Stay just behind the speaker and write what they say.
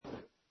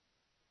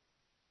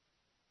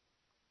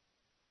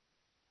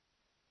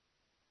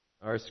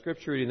Our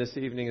scripture reading this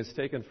evening is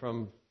taken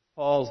from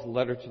Paul's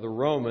letter to the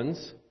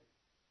Romans.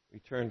 We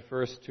turn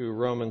first to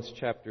Romans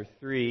chapter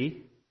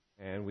 3,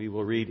 and we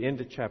will read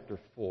into chapter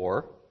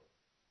 4.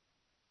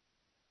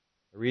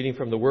 A reading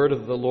from the Word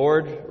of the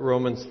Lord,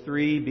 Romans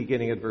 3,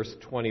 beginning at verse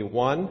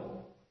 21,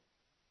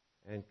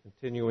 and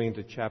continuing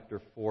to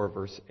chapter 4,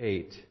 verse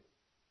 8.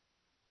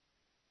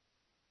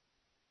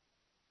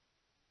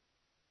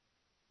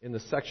 In the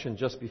section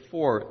just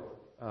before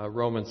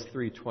Romans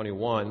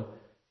 3:21,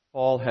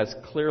 Paul has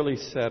clearly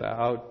set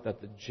out that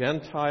the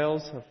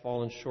Gentiles have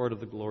fallen short of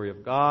the glory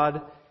of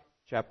God.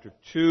 Chapter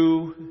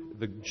 2,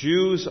 the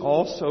Jews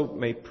also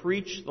may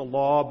preach the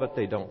law, but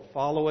they don't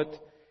follow it.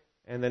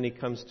 And then he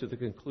comes to the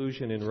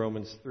conclusion in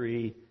Romans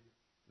 3,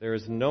 there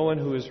is no one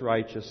who is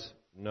righteous,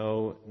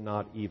 no,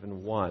 not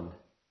even one.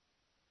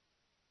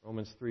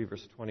 Romans 3,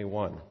 verse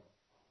 21.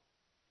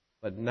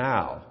 But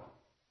now,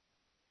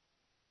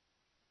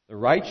 the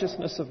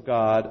righteousness of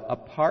God,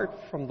 apart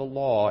from the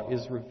law,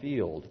 is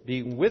revealed,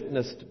 being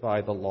witnessed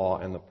by the law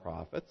and the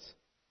prophets,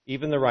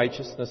 even the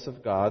righteousness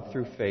of God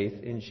through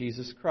faith in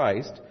Jesus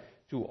Christ,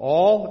 to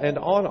all and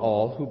on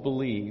all who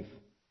believe.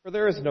 For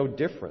there is no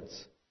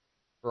difference.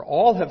 For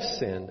all have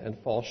sinned and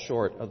fall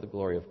short of the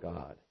glory of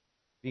God,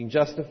 being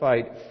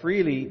justified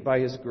freely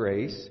by His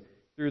grace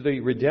through the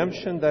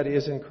redemption that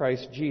is in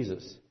Christ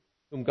Jesus,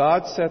 whom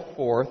God set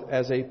forth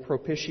as a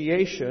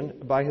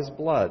propitiation by His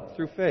blood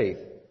through faith,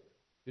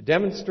 to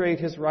demonstrate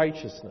His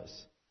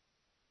righteousness.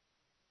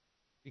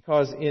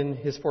 Because in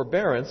His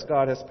forbearance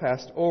God has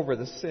passed over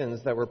the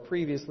sins that were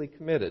previously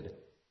committed,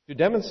 to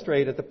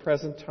demonstrate at the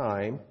present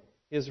time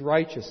His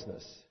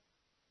righteousness,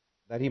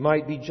 that He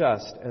might be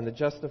just and the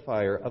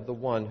justifier of the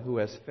one who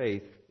has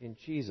faith in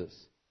Jesus.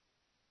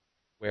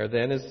 Where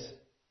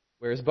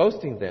is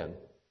boasting then?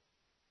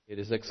 It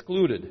is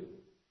excluded.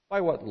 By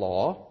what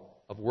law?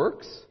 Of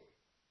works?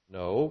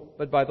 No,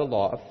 but by the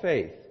law of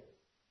faith.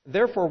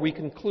 Therefore we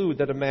conclude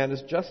that a man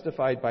is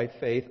justified by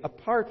faith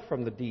apart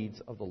from the deeds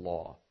of the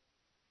law.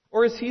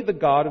 Or is he the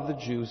God of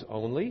the Jews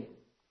only?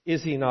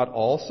 Is He not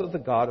also the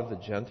God of the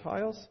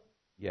Gentiles?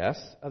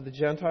 Yes, of the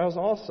Gentiles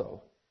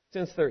also.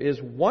 Since there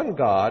is one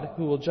God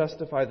who will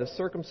justify the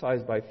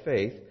circumcised by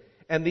faith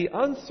and the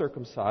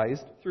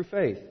uncircumcised through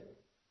faith.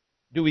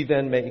 Do we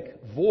then make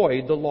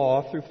void the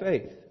law through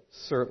faith?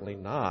 Certainly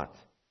not.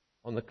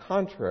 On the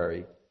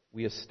contrary,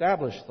 we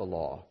establish the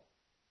law.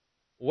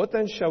 What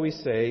then shall we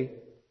say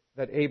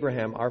that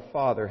Abraham our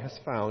father has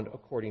found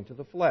according to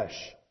the flesh?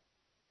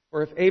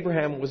 For if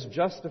Abraham was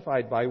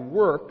justified by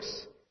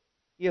works,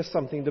 he has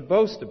something to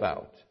boast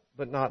about,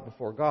 but not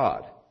before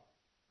God.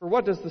 For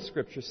what does the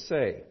Scripture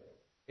say?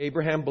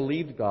 Abraham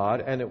believed God,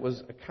 and it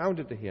was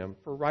accounted to him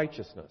for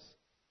righteousness.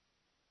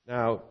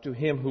 Now, to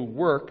him who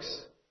works,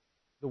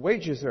 the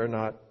wages are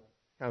not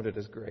counted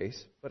as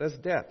grace, but as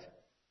debt.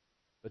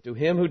 But to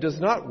him who does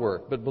not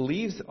work, but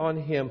believes on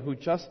Him who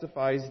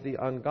justifies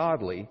the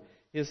ungodly,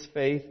 his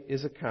faith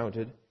is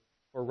accounted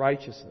for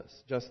righteousness.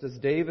 Just as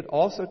David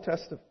also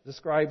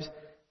describes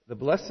the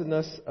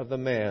blessedness of the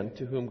man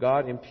to whom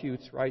God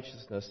imputes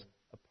righteousness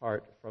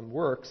apart from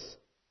works.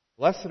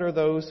 Blessed are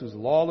those whose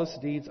lawless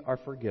deeds are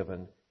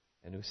forgiven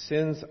and whose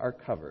sins are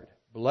covered.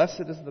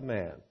 Blessed is the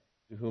man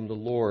to whom the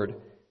Lord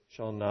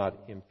shall not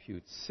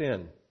impute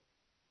sin.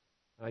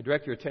 I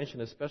direct your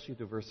attention especially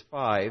to verse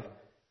 5,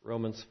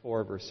 Romans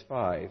 4, verse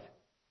 5.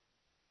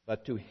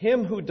 But to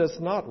him who does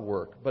not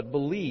work, but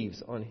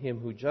believes on Him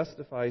who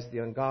justifies the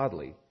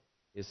ungodly,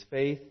 his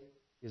faith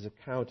is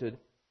accounted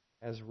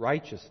as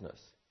righteousness.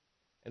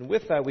 And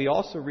with that, we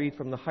also read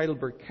from the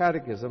Heidelberg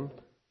Catechism,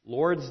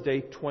 Lord's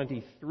Day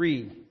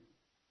 23.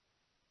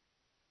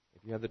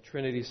 If you have the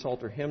Trinity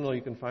Psalter hymnal,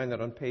 you can find that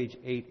on page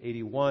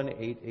 881,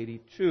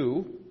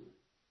 882.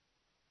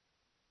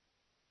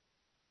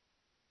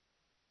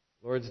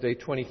 Lord's Day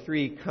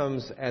 23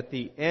 comes at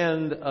the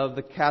end of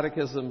the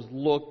Catechism's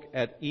look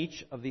at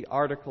each of the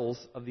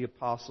articles of the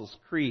Apostles'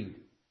 Creed.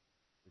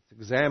 Let's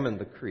examine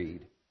the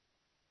Creed.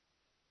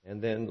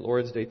 And then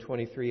Lord's Day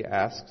 23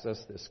 asks us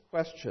this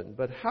question,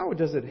 but how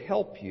does it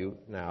help you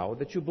now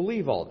that you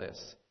believe all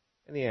this?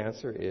 And the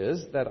answer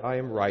is that I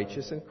am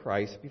righteous in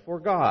Christ before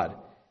God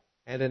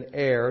and an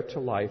heir to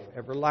life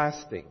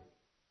everlasting.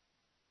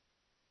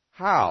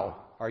 How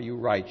are you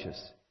righteous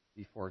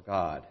before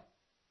God?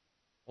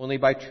 Only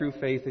by true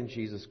faith in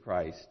Jesus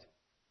Christ.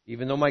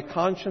 Even though my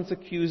conscience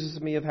accuses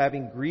me of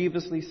having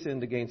grievously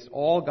sinned against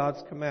all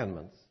God's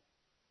commandments,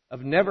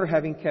 of never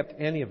having kept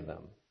any of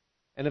them,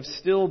 and of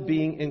still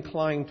being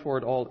inclined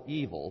toward all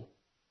evil,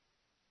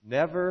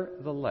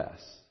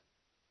 nevertheless,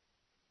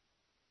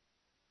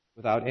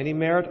 without any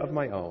merit of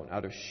my own,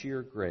 out of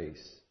sheer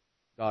grace,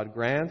 God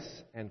grants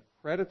and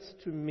credits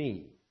to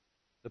me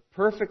the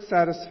perfect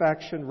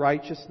satisfaction,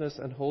 righteousness,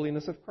 and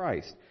holiness of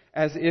Christ,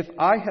 as if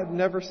I had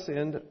never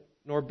sinned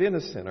nor been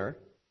a sinner,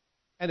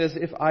 and as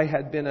if I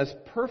had been as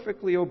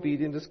perfectly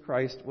obedient as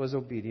Christ was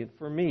obedient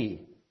for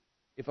me,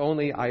 if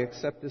only I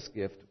accept this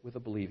gift with a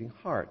believing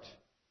heart.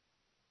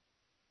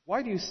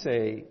 Why do you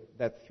say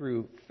that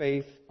through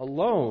faith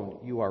alone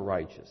you are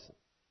righteous?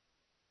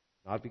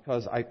 not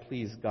because I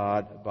please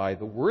God by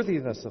the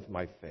worthiness of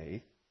my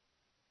faith,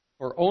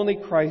 for only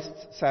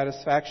Christ's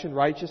satisfaction,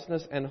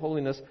 righteousness, and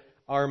holiness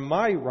are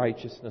my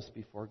righteousness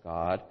before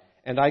God,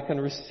 and I can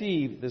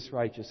receive this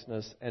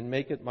righteousness and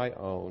make it my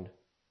own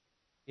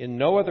in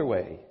no other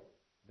way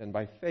than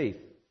by faith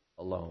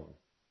alone.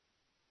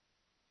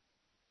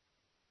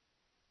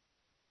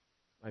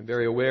 I'm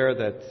very aware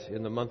that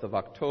in the month of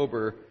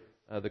October,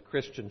 the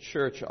Christian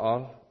Church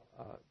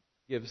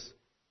gives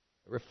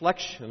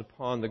reflection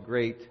upon the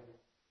great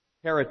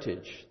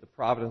heritage, the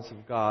providence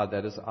of God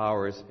that is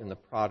ours in the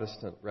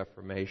Protestant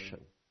Reformation.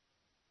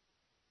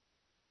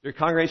 Dear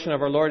congregation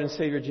of our Lord and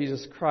Savior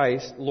Jesus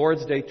Christ,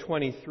 Lord's Day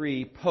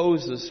 23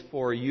 poses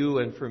for you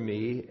and for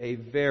me a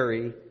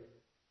very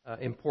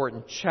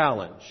important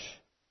challenge.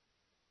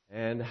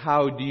 And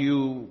how do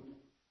you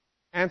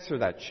answer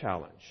that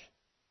challenge?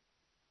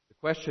 The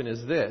question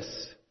is this: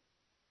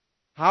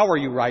 how are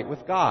you right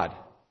with God?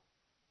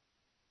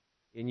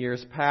 In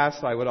years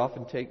past, I would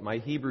often take my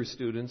Hebrew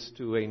students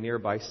to a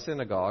nearby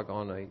synagogue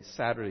on a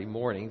Saturday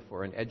morning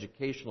for an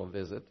educational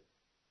visit.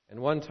 And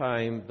one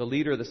time, the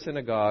leader of the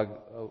synagogue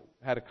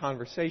had a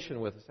conversation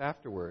with us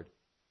afterward.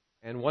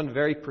 And one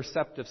very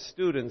perceptive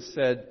student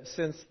said,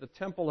 since the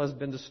temple has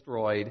been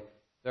destroyed,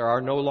 there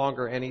are no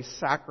longer any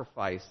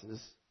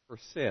sacrifices for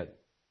sin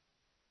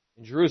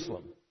in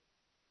Jerusalem.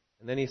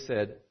 And then he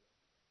said,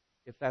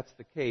 if that's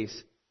the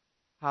case,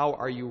 how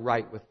are you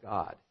right with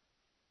God?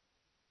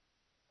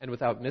 And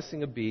without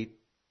missing a beat,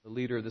 the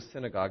leader of the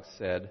synagogue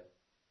said,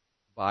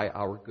 by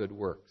our good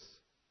works.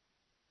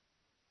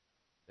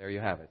 There you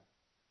have it.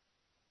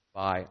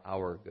 By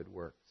our good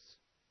works.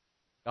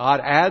 God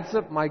adds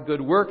up my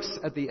good works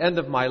at the end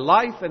of my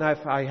life, and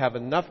if I have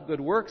enough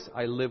good works,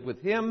 I live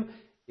with Him.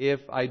 If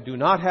I do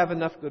not have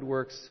enough good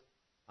works,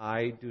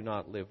 I do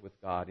not live with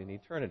God in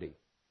eternity.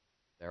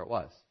 There it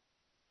was.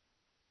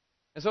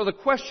 And so the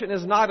question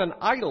is not an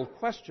idle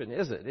question,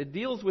 is it? It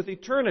deals with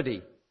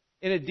eternity.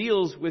 And it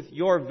deals with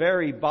your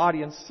very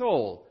body and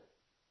soul.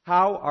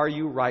 How are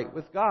you right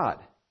with God?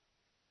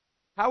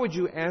 How would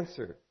you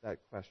answer that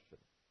question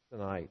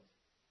tonight?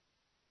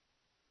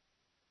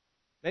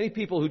 Many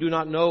people who do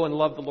not know and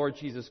love the Lord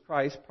Jesus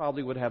Christ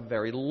probably would have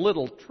very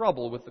little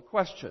trouble with the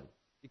question.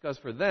 Because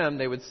for them,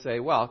 they would say,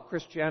 well,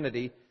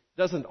 Christianity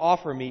doesn't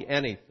offer me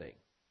anything.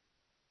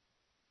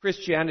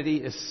 Christianity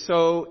is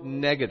so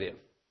negative.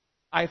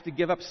 I have to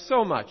give up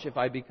so much if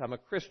I become a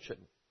Christian.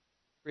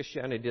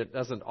 Christianity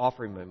doesn't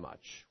offer me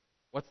much.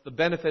 What's the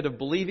benefit of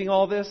believing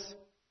all this?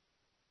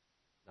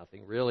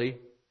 Nothing really.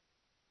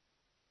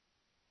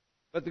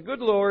 But the good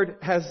Lord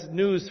has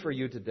news for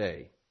you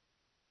today.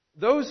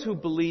 Those who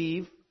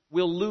believe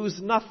will lose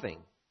nothing.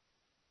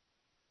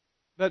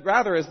 But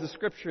rather, as the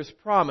Scriptures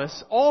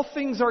promise, all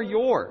things are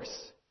yours,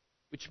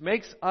 which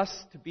makes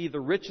us to be the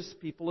richest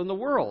people in the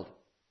world.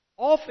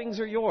 All things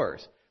are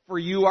yours, for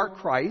you are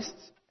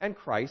Christ's, and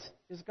Christ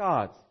is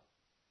God's.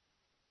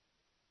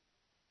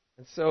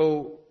 And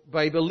so,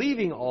 by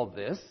believing all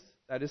this,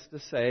 that is to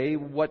say,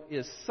 what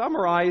is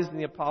summarized in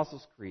the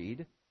Apostles'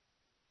 Creed,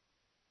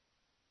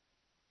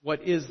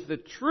 what is the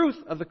truth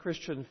of the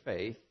Christian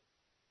faith,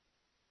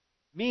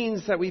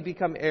 means that we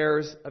become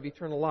heirs of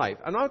eternal life.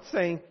 I'm not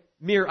saying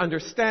mere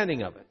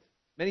understanding of it.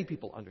 Many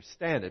people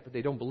understand it, but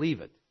they don't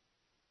believe it.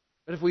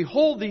 But if we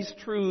hold these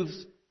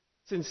truths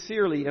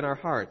sincerely in our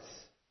hearts,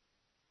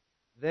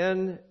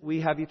 then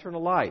we have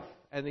eternal life.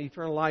 And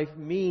eternal life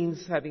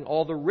means having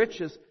all the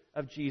riches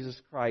of Jesus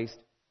Christ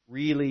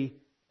really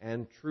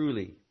and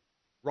truly.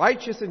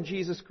 Righteous in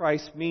Jesus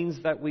Christ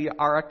means that we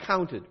are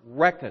accounted,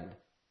 reckoned,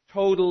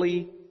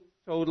 totally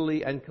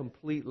and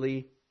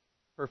completely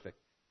perfect.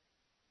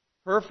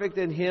 Perfect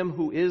in Him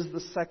who is the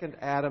second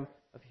Adam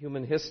of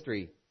human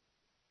history.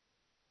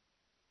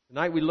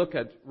 Tonight we look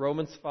at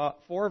Romans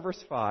 4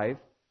 verse 5,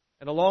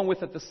 and along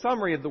with it the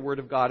summary of the Word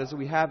of God as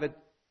we have it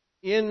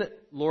in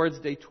Lord's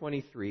Day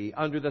 23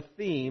 under the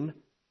theme,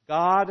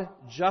 God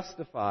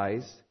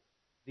justifies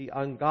the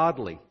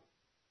ungodly.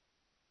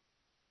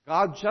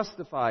 God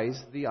justifies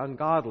the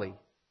ungodly.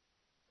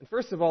 And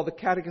first of all, the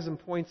Catechism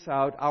points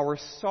out our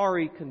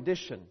sorry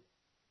condition.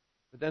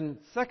 But then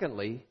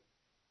secondly,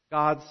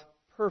 God's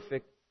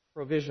perfect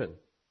provision.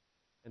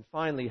 And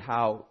finally,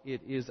 how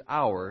it is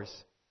ours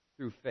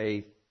through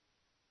faith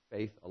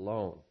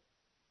alone.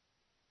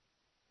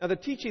 Now, the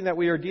teaching that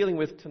we are dealing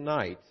with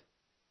tonight,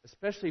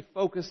 especially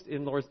focused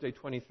in Lord's Day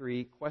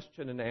 23,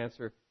 question and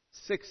answer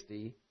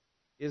 60,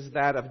 is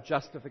that of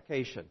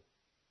justification.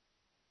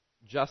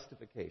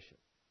 Justification.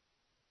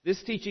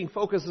 This teaching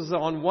focuses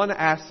on one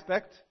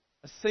aspect,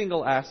 a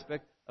single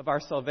aspect of our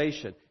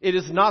salvation. It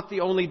is not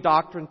the only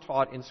doctrine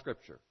taught in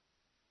Scripture.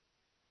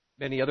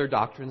 Many other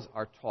doctrines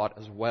are taught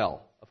as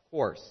well, of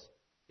course.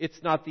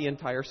 It's not the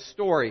entire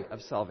story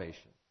of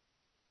salvation.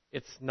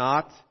 It's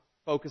not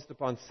focused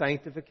upon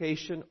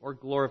sanctification or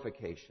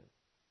glorification.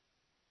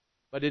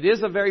 But it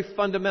is a very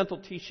fundamental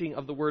teaching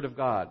of the Word of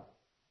God,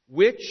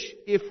 which,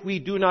 if we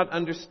do not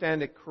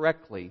understand it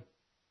correctly,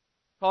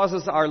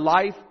 causes our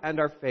life and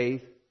our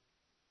faith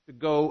to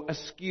go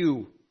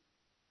askew,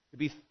 to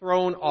be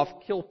thrown off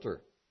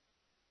kilter.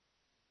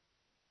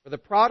 For the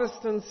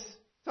Protestants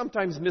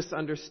sometimes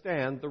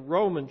misunderstand the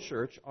Roman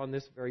Church on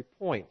this very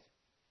point.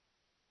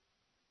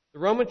 The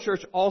Roman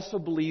Church also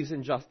believes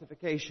in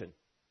justification.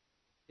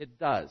 It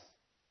does.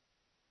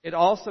 It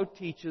also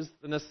teaches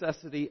the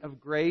necessity of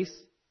grace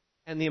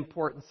and the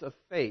importance of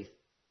faith.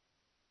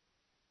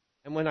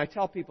 And when I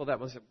tell people that,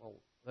 well,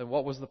 then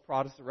what was the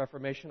Protestant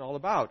Reformation all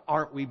about?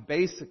 Aren't we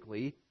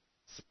basically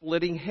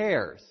splitting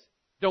hairs?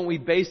 Don't we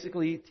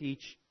basically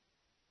teach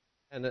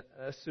and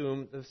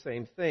assume the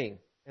same thing?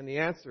 And the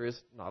answer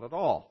is not at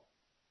all.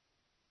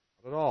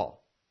 Not at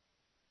all.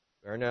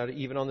 We're not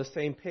even on the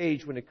same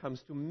page when it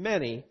comes to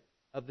many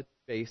of the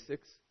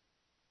basics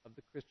of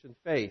the Christian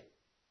faith.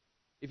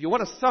 If you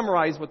want to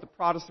summarize what the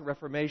Protestant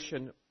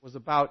Reformation was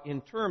about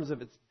in terms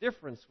of its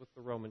difference with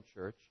the Roman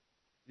Church,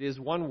 it is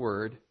one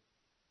word,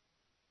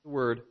 the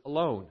word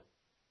alone.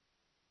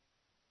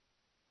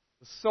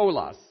 The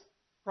solas,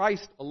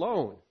 Christ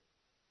alone.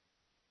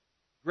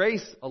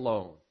 Grace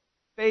alone.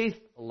 Faith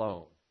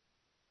alone.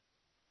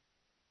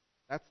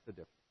 That's the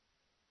difference.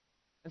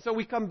 And so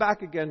we come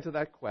back again to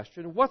that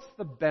question, what's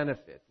the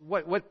benefit?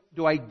 What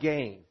do I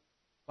gain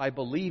by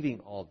believing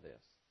all this?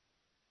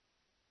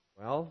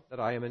 Well, that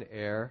I am an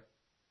heir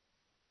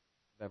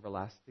of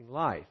everlasting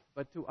life.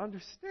 But to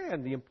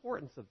understand the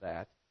importance of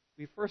that,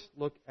 we first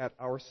look at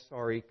our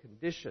sorry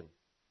condition.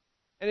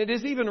 And it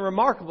is even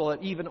remarkable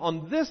that even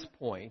on this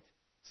point,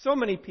 so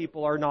many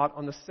people are not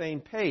on the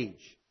same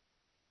page.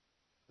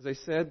 As I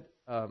said,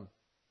 our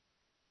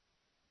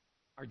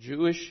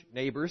Jewish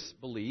neighbors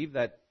believe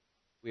that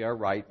we are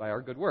right by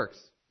our good works.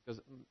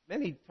 Because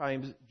many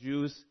times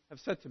Jews have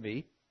said to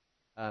me,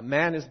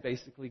 man is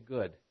basically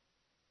good.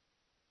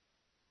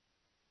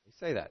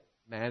 They say that.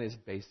 Man is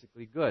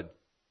basically good.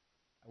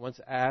 I once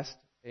asked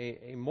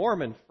a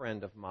Mormon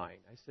friend of mine,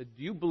 I said,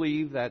 do you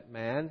believe that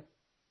man,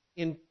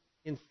 in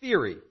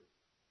theory,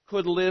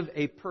 could live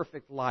a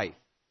perfect life?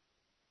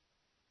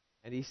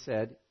 And he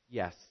said,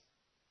 yes.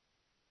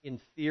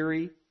 In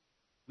theory,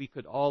 we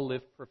could all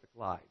live perfect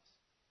lives.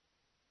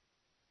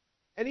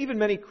 And even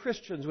many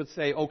Christians would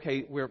say,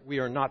 okay, we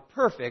are not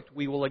perfect.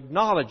 We will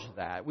acknowledge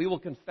that. We will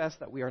confess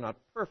that we are not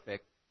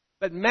perfect.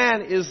 But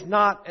man is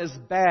not as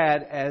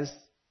bad as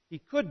he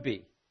could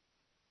be.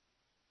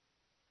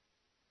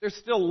 There's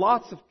still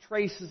lots of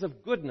traces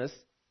of goodness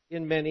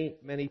in many,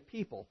 many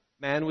people.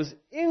 Man was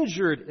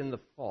injured in the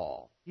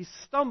fall. He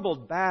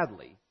stumbled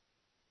badly.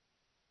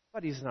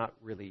 But he's not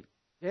really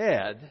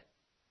dead.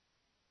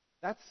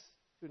 That's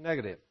too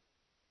negative.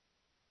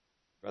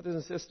 Brothers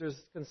and sisters,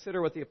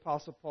 consider what the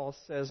Apostle Paul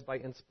says by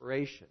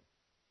inspiration.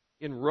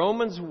 In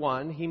Romans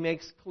 1, he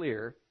makes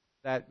clear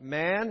that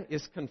man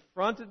is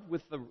confronted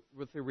with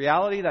the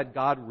reality that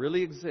God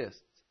really exists.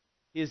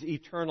 His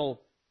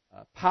eternal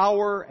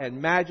power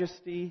and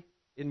majesty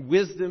and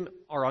wisdom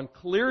are on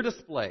clear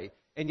display,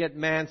 and yet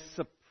man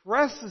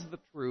suppresses the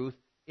truth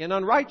in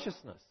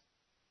unrighteousness.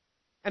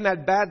 And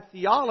that bad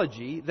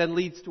theology then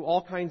leads to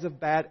all kinds of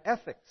bad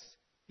ethics.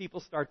 People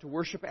start to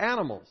worship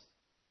animals,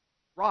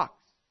 rocks,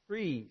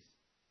 trees.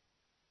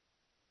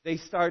 They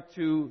start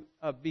to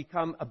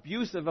become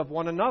abusive of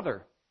one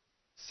another,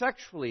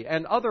 sexually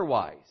and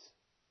otherwise.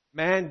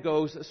 Man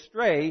goes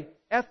astray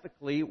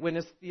ethically when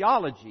his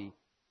theology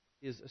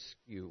is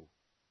askew.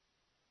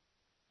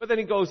 But then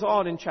he goes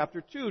on in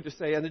chapter 2 to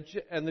say,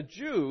 and the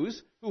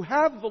Jews who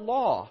have the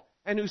law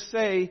and who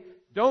say,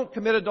 don't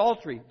commit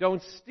adultery,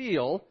 don't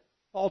steal,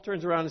 Paul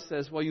turns around and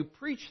says, well, you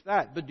preach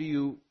that, but do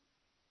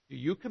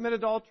you commit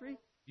adultery?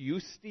 Do you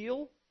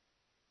steal?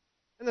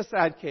 And the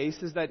sad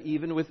case is that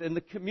even within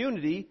the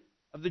community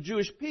of the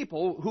Jewish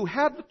people who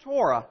had the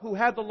Torah, who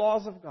had the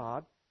laws of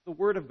God, the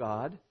Word of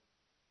God,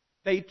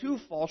 they too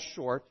fall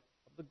short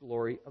of the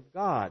glory of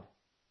God.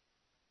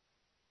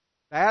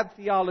 Bad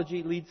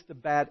theology leads to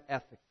bad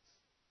ethics.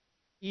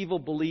 Evil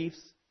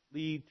beliefs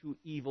lead to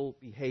evil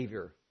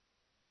behavior.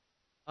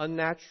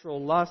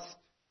 Unnatural lust,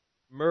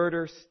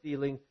 murder,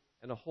 stealing,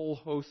 and a whole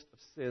host of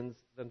sins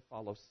then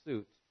follow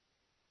suit.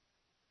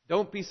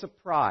 Don't be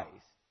surprised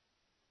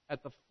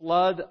at the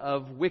flood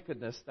of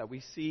wickedness that we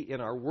see in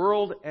our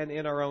world and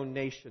in our own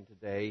nation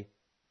today.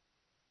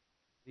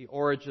 The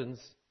origins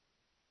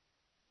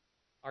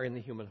are in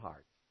the human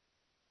heart.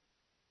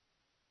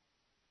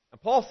 And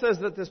Paul says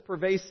that this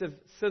pervasive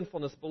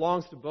sinfulness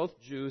belongs to both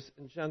Jews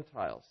and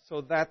Gentiles,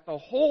 so that the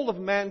whole of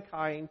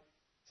mankind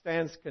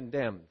stands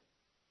condemned.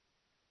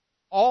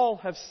 All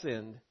have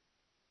sinned.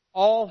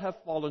 All have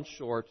fallen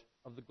short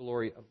of the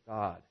glory of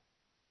God.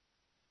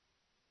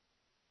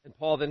 And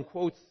Paul then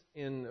quotes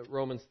in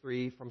Romans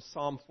 3 from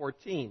Psalm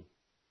 14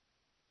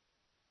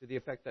 to the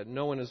effect that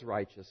no one is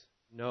righteous.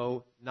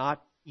 No,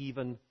 not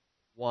even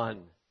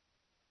one.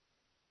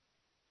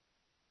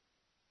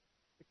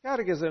 The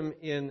Catechism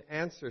in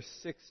answer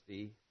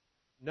 60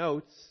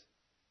 notes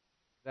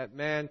that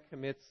man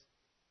commits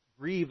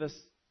grievous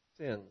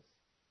sins.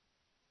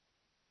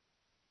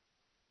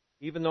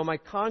 Even though my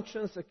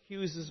conscience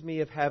accuses me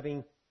of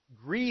having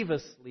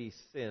grievously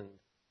sinned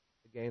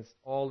against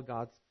all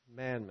God's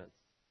commandments.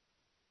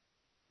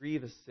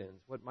 Grievous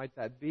sins. What might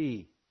that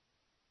be?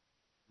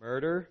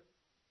 Murder,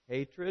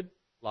 hatred,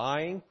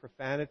 lying,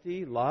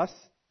 profanity, lust,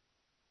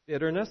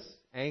 bitterness,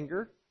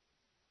 anger.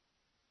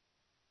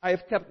 I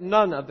have kept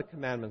none of the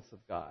commandments of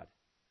God.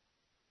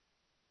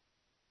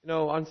 You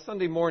know, on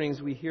Sunday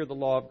mornings we hear the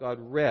law of God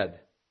read.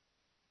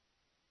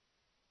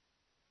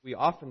 We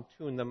often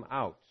tune them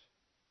out.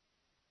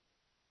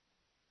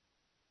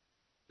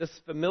 Does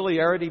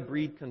familiarity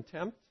breed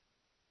contempt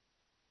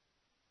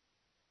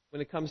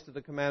when it comes to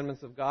the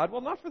commandments of God?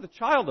 Well, not for the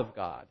child of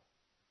God.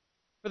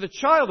 For the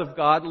child of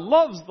God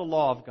loves the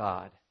law of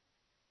God.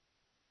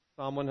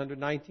 Psalm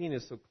 119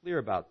 is so clear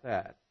about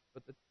that.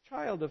 But the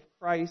child of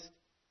Christ,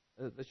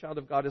 the child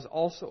of God, is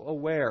also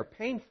aware,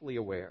 painfully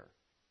aware,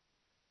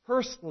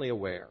 personally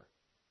aware,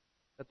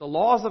 that the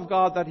laws of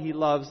God that he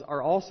loves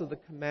are also the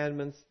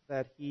commandments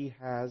that he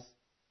has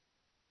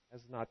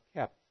not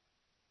kept.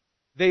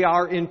 They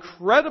are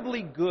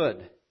incredibly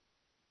good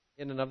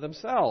in and of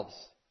themselves.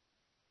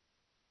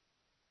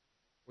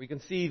 We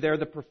can see there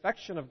the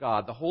perfection of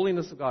God, the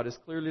holiness of God is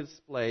clearly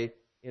displayed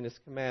in his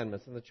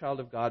commandments, and the child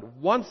of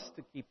God wants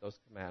to keep those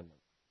commandments.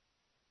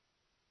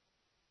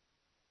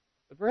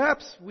 But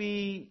perhaps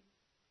we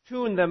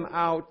tune them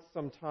out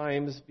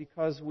sometimes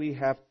because we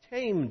have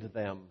tamed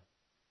them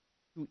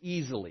too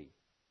easily.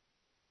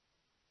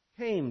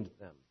 Tamed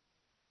them.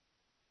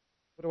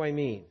 What do I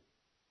mean?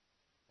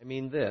 I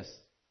mean this.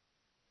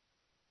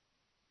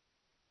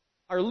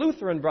 Our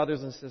Lutheran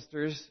brothers and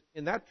sisters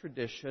in that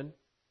tradition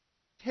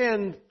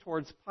tend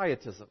towards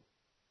pietism.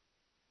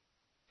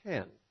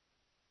 Tend.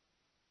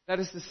 That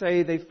is to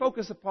say, they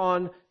focus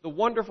upon the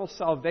wonderful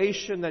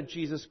salvation that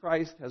Jesus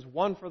Christ has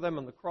won for them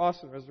on the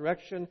cross and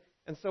resurrection,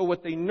 and so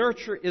what they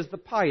nurture is the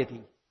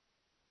piety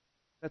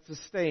that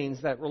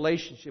sustains that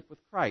relationship with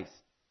Christ.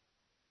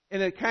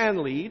 And it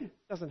can lead,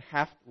 doesn't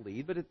have to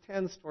lead, but it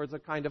tends towards a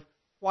kind of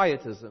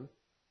quietism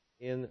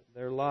in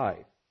their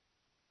life.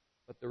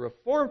 But the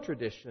Reformed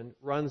tradition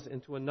runs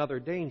into another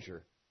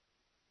danger.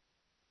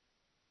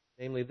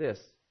 Namely this,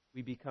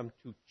 we become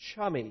too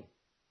chummy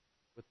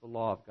with the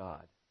law of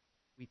God.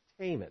 We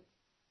tame it.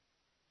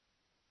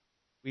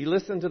 We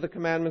listen to the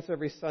commandments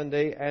every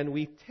Sunday and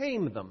we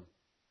tame them.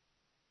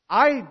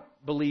 I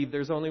believe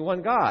there's only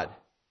one God.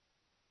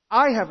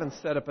 I haven't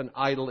set up an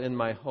idol in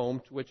my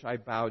home to which I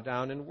bow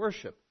down and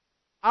worship.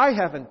 I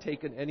haven't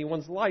taken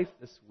anyone's life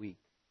this week.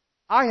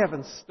 I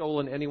haven't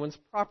stolen anyone's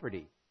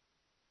property.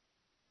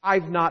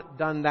 I've not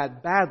done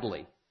that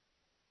badly.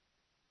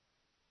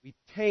 We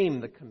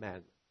tame the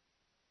commandment.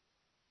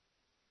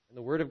 And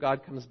the Word of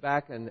God comes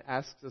back and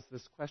asks us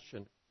this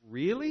question,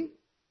 really?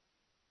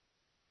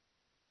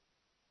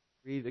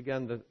 Read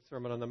again the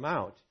Sermon on the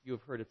Mount. You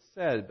have heard it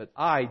said, but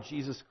I,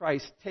 Jesus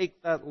Christ,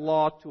 take that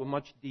law to a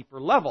much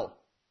deeper level.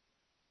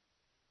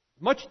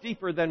 Much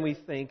deeper than we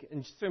think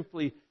in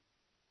simply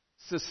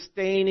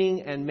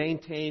sustaining and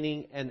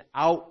maintaining an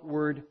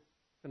outward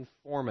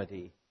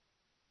conformity.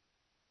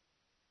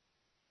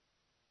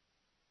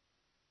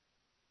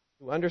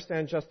 To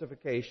understand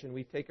justification,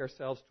 we take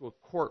ourselves to a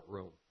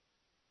courtroom.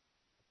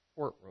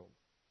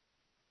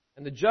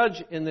 And the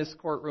judge in this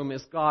courtroom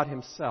is God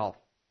himself.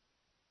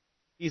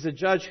 He's a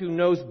judge who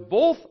knows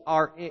both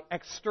our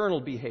external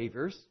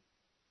behaviors.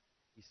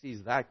 He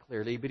sees that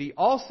clearly, but he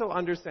also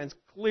understands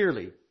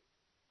clearly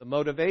the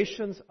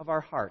motivations of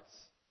our hearts.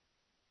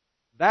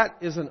 That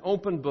is an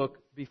open book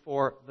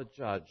before the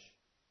judge,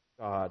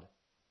 God.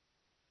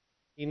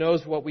 He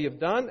knows what we have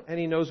done, and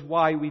he knows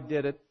why we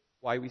did it,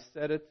 why we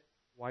said it,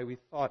 why we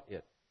thought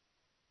it.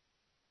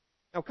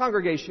 Now,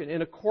 congregation,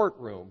 in a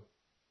courtroom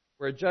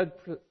where a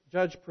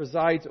judge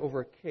presides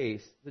over a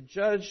case, the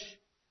judge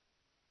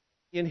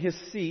in his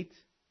seat,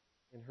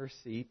 in her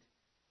seat,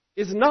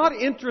 is not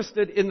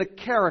interested in the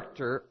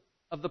character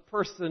of the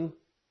person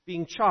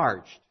being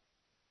charged.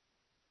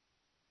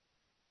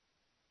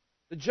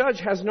 The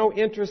judge has no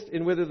interest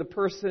in whether the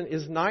person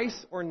is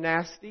nice or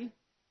nasty,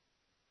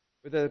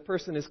 whether the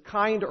person is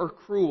kind or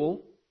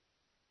cruel,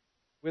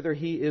 whether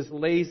he is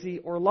lazy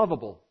or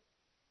lovable.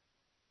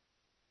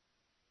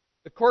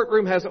 The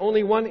courtroom has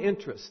only one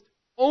interest.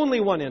 Only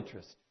one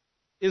interest.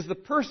 Is the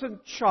person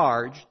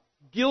charged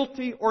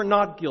guilty or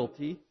not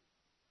guilty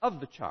of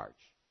the charge?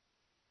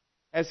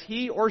 Has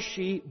he or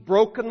she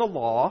broken the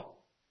law?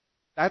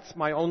 That's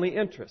my only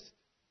interest.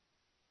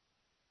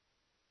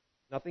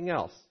 Nothing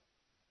else.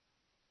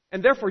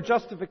 And therefore,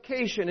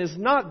 justification is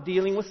not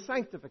dealing with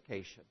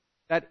sanctification,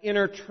 that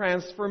inner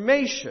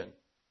transformation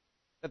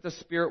that the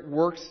Spirit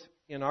works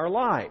in our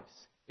lives.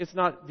 It's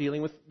not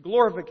dealing with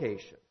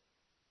glorification.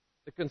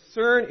 The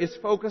concern is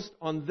focused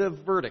on the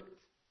verdict,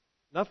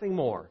 nothing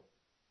more.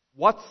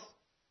 What's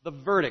the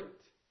verdict?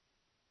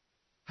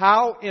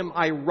 How am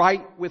I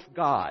right with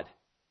God?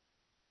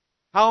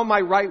 How am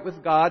I right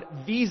with God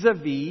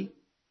vis-a-vis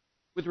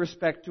with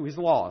respect to His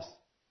laws?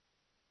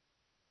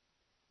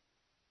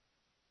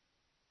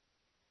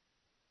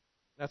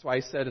 That's why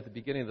I said at the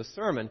beginning of the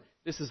sermon,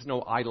 this is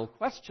no idle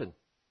question.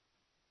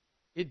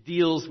 It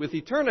deals with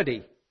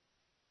eternity.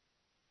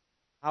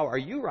 How are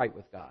you right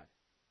with God?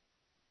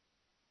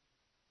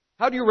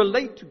 How do you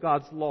relate to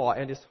God's law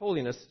and His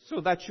holiness so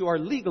that you are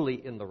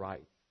legally in the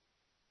right?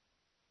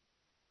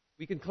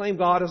 We can claim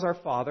God as our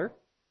Father,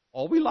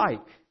 all we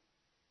like.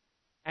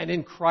 And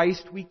in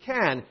Christ we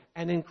can,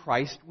 and in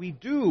Christ we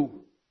do.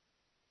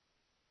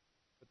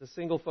 But the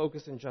single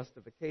focus in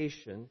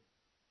justification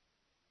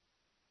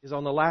is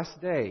on the last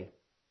day,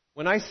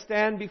 when I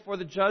stand before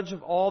the judge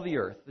of all the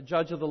earth, the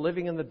judge of the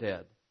living and the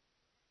dead.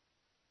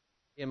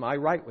 Am I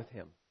right with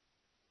him?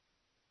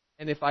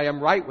 And if I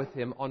am right with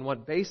him, on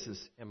what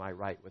basis am I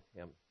right with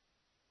him?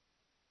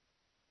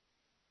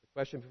 The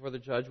question before the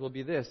judge will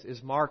be this: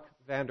 is Mark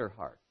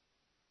Vanderhart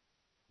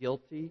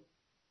guilty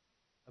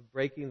of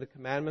breaking the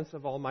commandments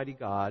of Almighty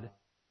God?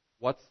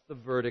 What's the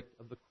verdict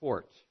of the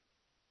court?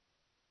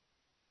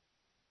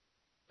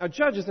 Now,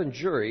 judges and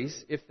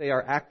juries, if they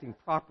are acting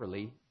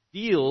properly,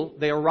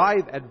 they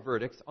arrive at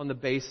verdicts on the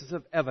basis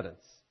of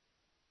evidence.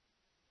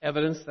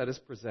 Evidence that is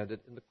presented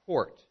in the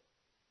court.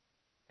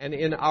 And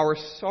in our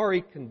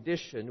sorry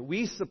condition,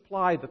 we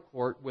supply the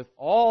court with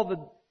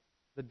all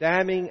the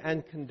damning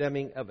and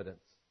condemning evidence.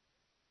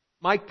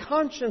 My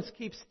conscience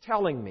keeps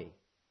telling me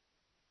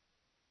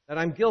that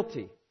I'm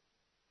guilty.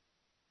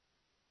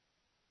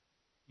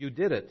 You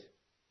did it,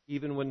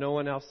 even when no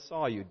one else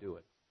saw you do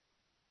it.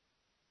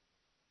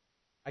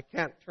 I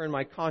can't turn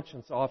my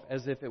conscience off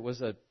as if it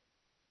was a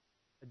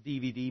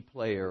DVD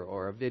player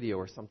or a video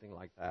or something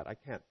like that. I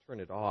can't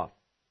turn it off.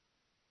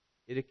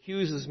 It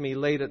accuses me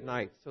late at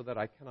night so that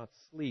I cannot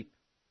sleep.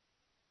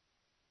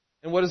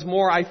 And what is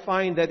more, I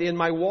find that in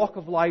my walk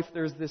of life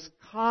there's this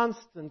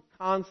constant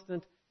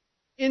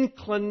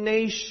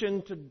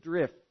inclination to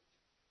drift.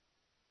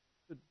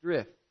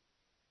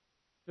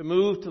 To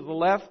move to the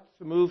left,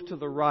 to move to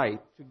the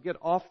right, to get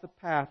off the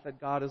path that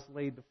God has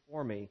laid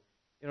before me.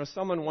 You know,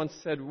 someone once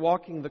said,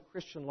 walking the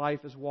Christian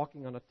life is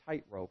walking on a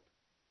tightrope.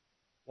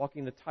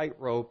 Walking the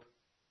tightrope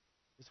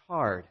is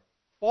hard.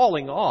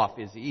 Falling off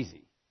is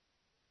easy.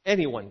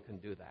 Anyone can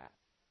do that.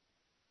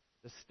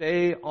 To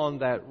stay on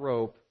that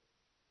rope,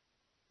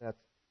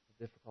 that's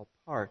the difficult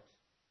part.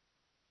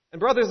 And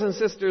brothers and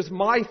sisters,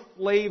 my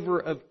flavor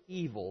of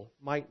evil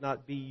might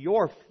not be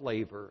your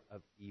flavor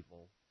of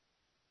evil.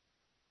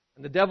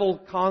 And the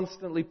devil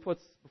constantly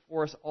puts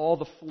before us all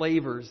the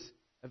flavors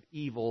of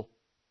evil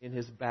in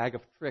his bag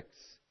of tricks.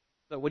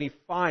 So when he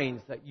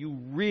finds that you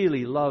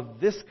really love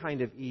this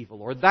kind of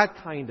evil or that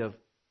kind of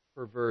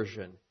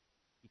perversion,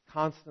 he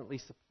constantly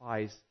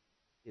supplies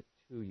it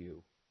to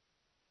you.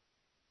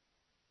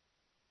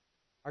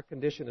 Our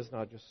condition is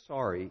not just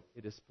sorry,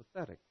 it is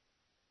pathetic.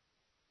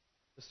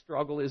 The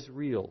struggle is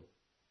real,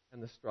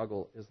 and the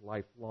struggle is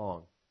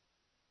lifelong.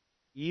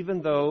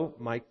 Even though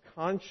my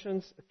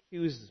conscience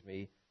accuses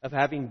me of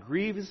having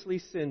grievously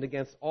sinned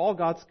against all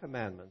God's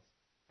commandments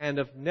and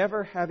of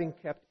never having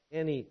kept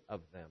any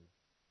of them,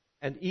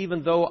 and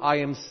even though I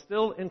am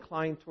still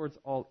inclined towards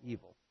all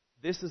evil,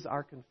 this is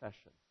our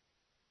confession.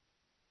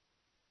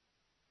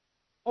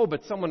 Oh,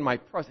 but someone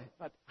might say,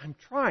 but I'm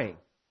trying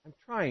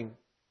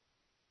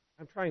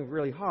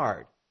really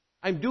hard.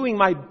 I'm doing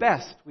my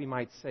best, we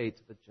might say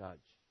to the judge.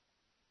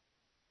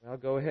 Well,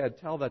 go ahead,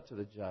 tell that to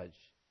the judge.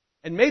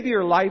 And maybe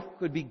your life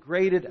could be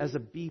graded as a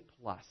B+.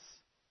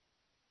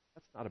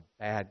 That's not a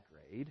bad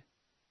grade.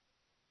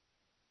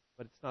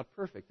 But it's not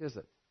perfect, is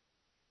it?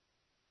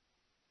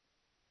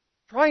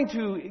 Trying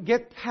to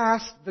get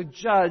past the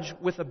judge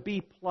with a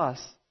B+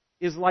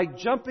 is like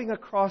jumping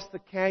across the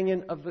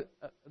canyon of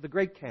the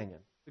Great Canyon,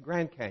 the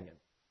Grand Canyon.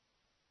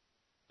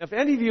 Now, if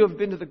any of you have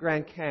been to the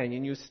Grand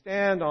Canyon, you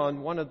stand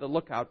on one of the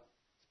lookout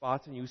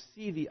spots and you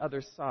see the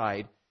other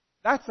side.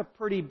 That's a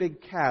pretty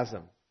big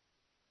chasm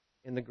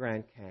in the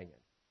Grand Canyon.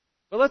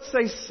 But let's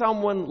say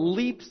someone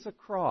leaps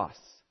across.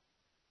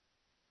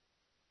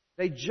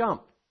 They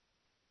jump.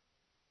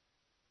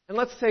 And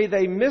let's say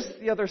they miss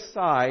the other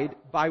side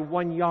by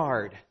 1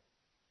 yard.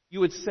 You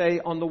would say,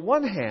 on the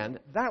one hand,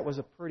 that was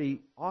a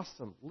pretty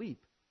awesome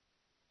leap.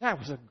 That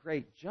was a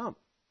great jump.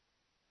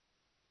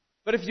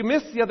 But if you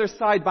miss the other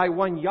side by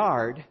 1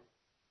 yard,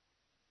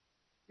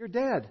 you're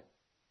dead.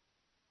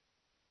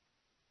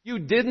 You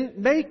didn't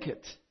make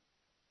it.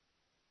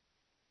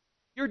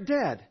 You're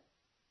dead.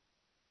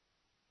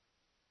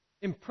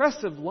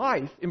 Impressive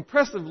life,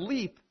 impressive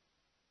leap,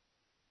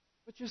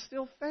 but you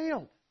still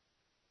failed.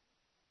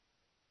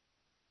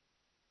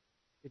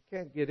 It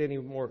can't get any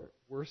more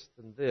worse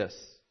than this.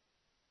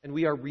 And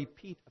we are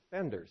repeat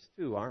offenders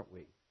too, aren't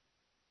we?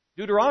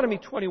 Deuteronomy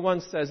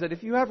 21 says that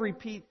if you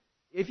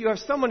have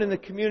someone in the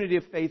community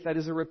of faith that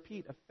is a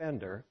repeat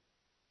offender,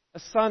 a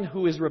son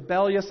who is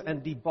rebellious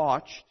and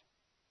debauched,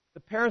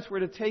 the parents were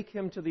to take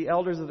him to the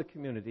elders of the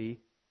community.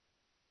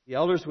 The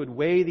elders would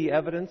weigh the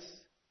evidence,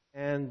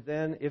 and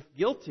then, if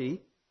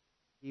guilty,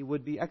 he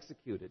would be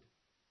executed.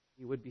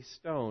 He would be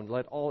stoned.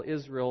 Let all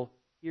Israel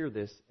hear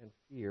this and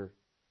fear.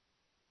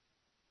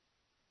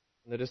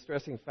 And the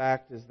distressing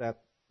fact is that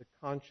the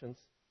conscience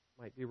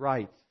might be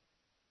right,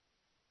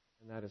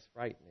 and that is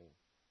frightening.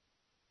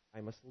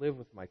 I must live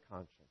with my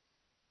conscience.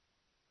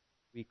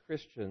 We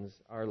Christians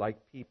are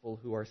like people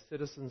who are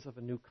citizens of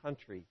a new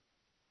country.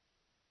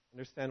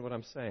 Understand what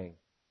I'm saying?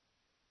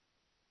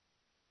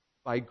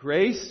 By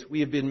grace,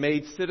 we have been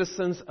made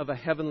citizens of a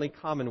heavenly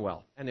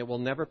commonwealth, and it will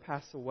never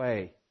pass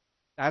away.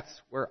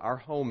 That's where our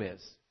home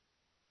is.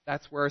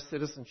 That's where our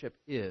citizenship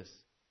is.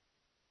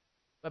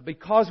 But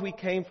because we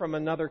came from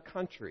another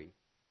country,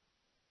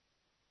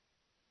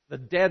 the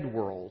dead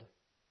world,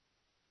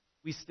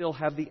 we still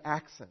have the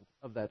accent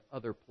of that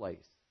other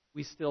place.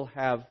 We still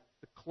have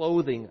the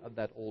clothing of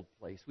that old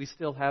place. We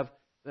still have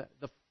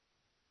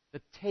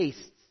the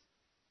tastes,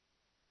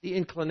 the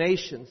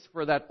inclinations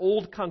for that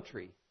old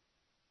country,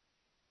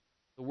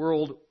 the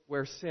world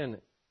where sin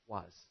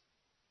was.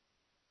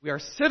 We are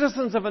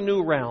citizens of a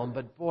new realm,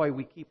 but boy,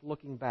 we keep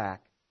looking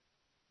back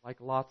like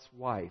Lot's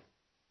wife,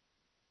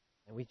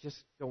 and we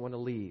just don't want to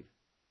leave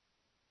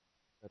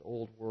that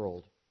old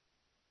world.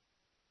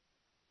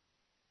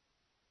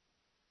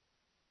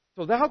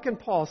 So how can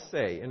Paul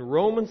say in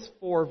Romans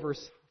 4,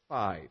 verse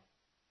 5,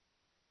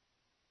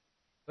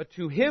 "But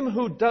to him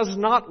who does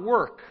not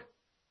work,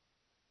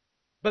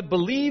 but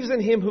believes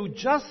in him who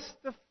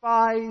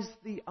justifies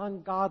the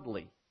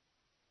ungodly."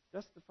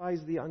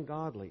 Justifies the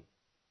ungodly.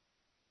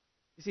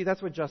 You see,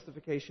 that's what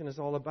justification is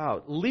all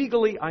about.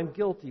 Legally, I'm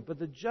guilty, but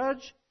the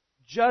judge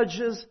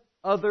judges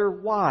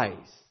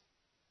otherwise.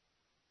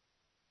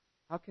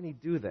 How can he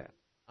do that?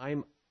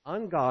 I'm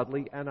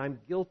ungodly and I'm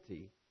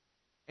guilty,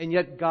 and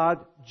yet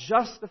God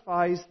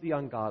justifies the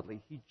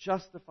ungodly. He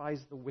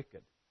justifies the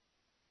wicked.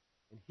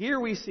 And here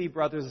we see,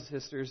 brothers and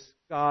sisters,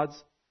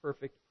 God's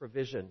perfect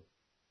provision.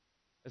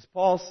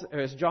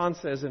 As John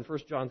says in 1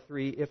 John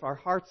 3, if our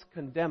hearts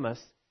condemn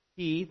us,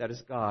 He, that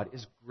is God,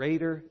 is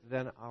greater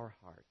than our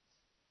hearts.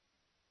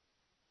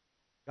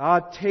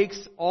 God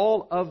takes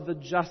all of the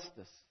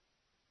justice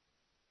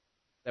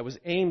that was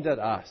aimed at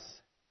us,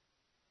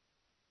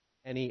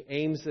 and He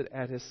aims it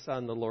at His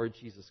Son, the Lord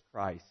Jesus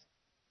Christ.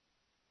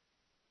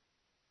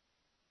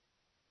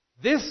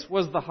 This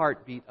was the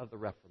heartbeat of the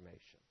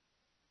Reformation.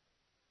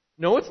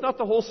 No, it's not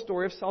the whole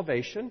story of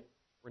salvation.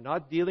 We're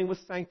not dealing with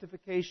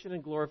sanctification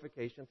and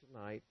glorification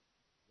tonight.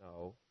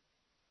 No.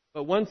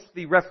 But once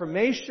the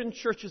Reformation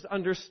churches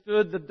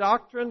understood the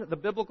doctrine, the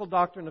biblical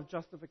doctrine of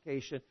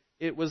justification,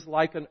 it was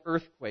like an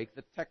earthquake.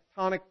 The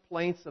tectonic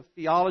plates of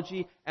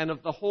theology and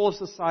of the whole of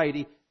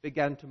society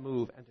began to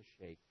move and to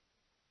shake.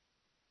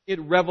 It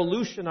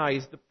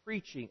revolutionized the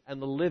preaching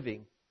and the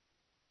living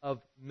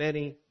of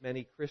many,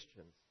 many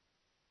Christians.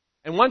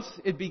 And once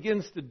it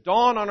begins to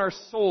dawn on our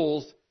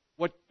souls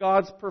what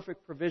God's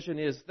perfect provision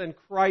is, then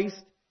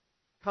Christ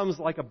comes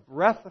like a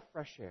breath of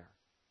fresh air.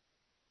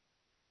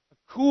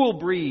 A cool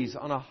breeze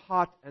on a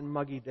hot and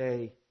muggy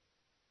day.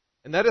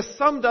 And that is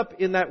summed up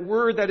in that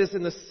word that is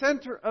in the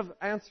center of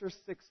answer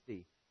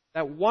 60.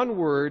 That one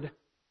word,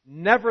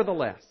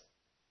 nevertheless.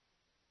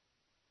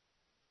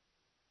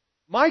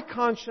 My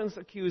conscience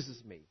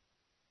accuses me.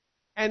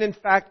 And in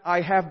fact,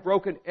 I have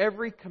broken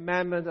every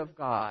commandment of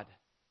God.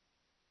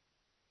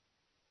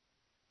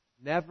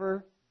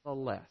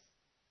 Nevertheless.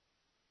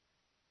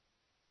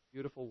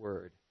 Beautiful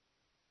word.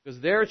 Because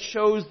there it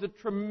shows the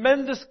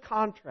tremendous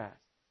contrast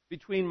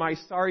between my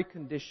sorry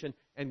condition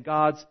and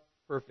God's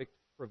perfect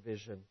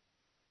provision.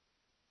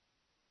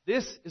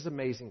 This is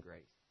amazing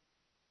grace.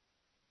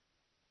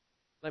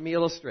 Let me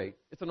illustrate.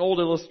 It's an old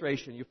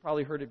illustration. You've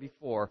probably heard it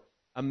before.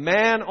 A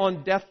man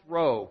on death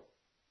row,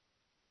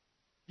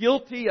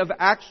 guilty of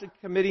actually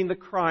committing the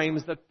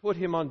crimes that put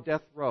him on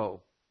death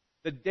row.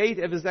 The date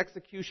of his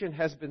execution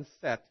has been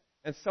set,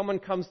 and someone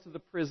comes to the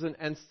prison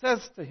and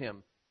says to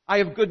him, I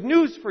have good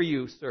news for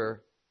you,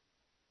 sir.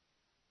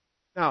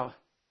 Now,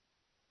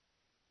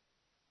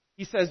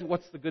 he says,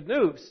 what's the good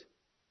news?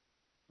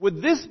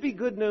 Would this be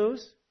good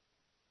news?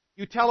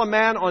 You tell a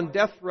man on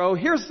death row,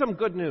 here's some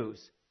good news.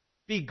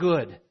 Be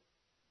good.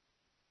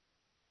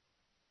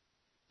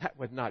 That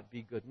would not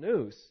be good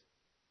news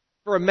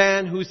for a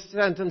man who's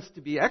sentenced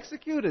to be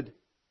executed.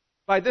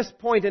 By this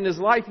point in his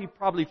life, he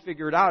probably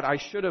figured out, I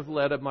should have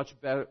led a much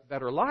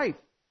better life.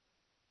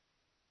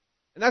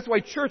 And that's why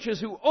churches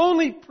who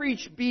only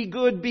preach be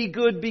good, be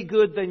good, be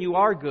good, then you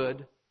are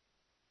good,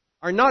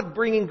 are not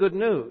bringing good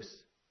news.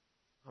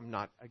 I'm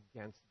not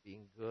against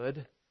being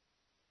good.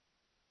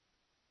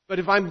 But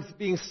if I'm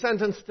being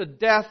sentenced to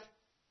death,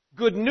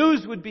 good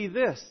news would be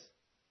this.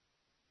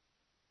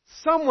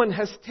 Someone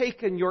has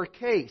taken your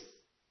case.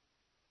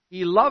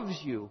 He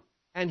loves you,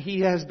 and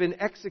he has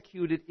been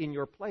executed in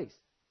your place.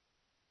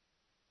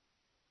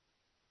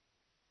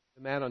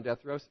 The man on death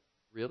row says,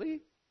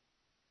 really?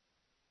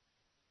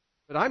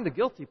 But I'm the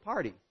guilty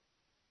party.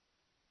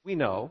 We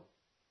know.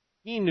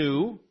 He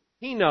knew.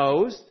 He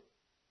knows.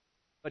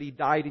 But he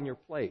died in your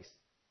place.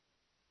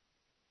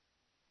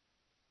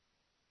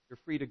 You're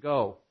free to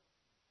go.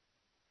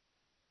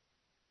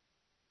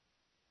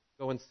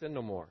 Go and sin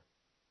no more.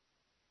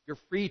 You're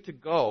free to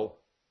go.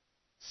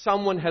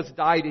 Someone has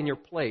died in your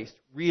place,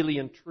 really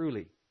and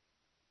truly.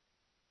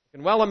 You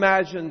can well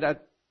imagine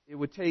that it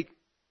would take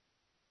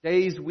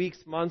days, weeks,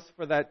 months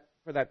for that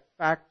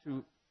fact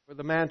for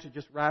the man to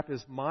just wrap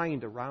his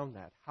mind around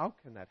that. How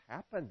can that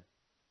happen?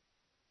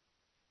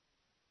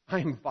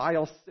 I'm a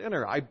vile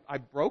sinner. I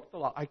broke the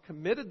law. I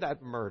committed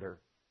that murder.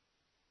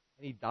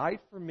 And he died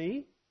for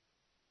me?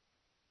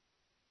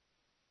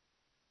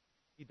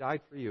 He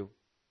died for you.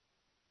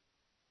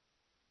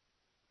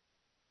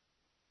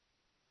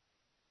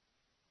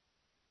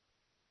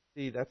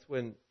 See, that's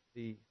when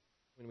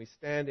we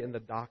stand in the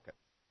docket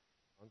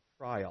on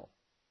trial,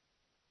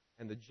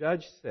 and the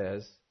judge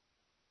says,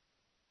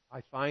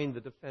 I find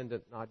the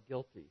defendant not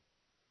guilty.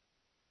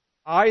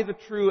 I, the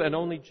true and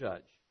only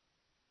judge,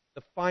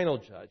 the final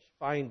judge,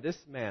 find this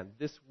man,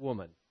 this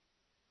woman,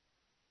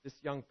 this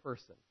young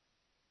person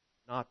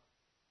not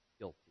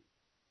guilty.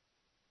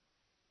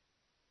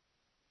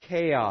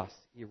 Chaos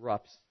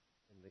erupts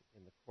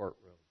in the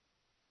courtroom.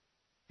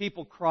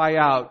 People cry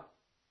out,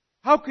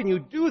 how can you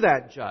do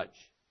that, judge?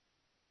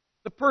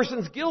 The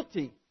person's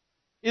guilty.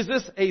 Is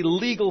this a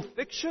legal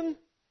fiction?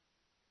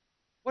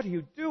 What are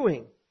you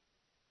doing?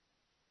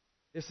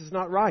 This is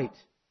not right.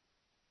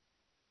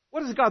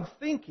 What is God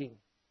thinking?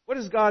 What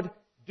is God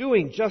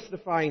doing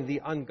justifying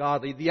the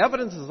ungodly? The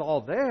evidence is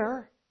all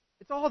there.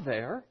 It's all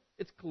there.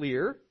 It's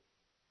clear.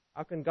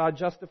 How can God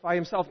justify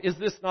himself? Is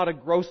this not a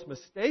gross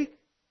mistake?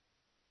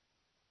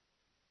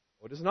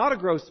 Well, it is not a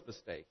gross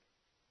mistake.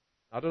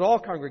 Not at all,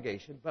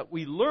 congregation. But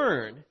we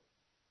learn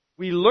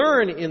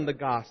in the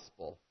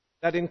gospel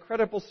that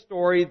incredible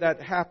story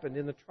that happened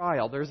in the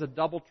trial. There's a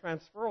double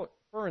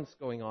transference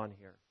going on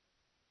here.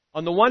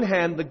 On the one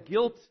hand, the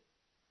guilt,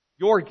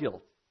 your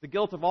guilt, the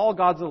guilt of all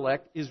God's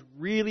elect is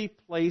really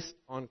placed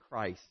on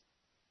Christ.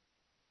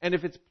 And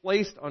if it's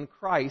placed on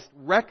Christ,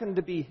 reckoned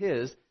to be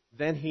his,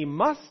 then he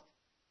must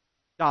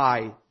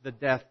die the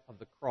death of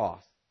the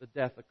cross, the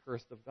death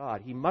accursed of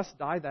God. He must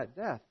die that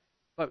death.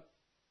 But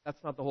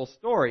that's not the whole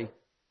story.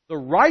 The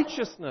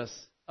righteousness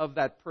of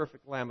that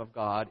perfect Lamb of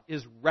God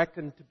is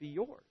reckoned to be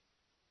yours.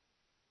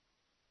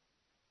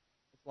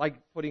 It's like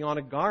putting on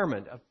a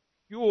garment of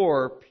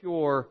pure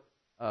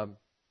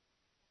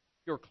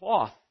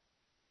cloth,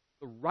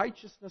 the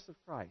righteousness of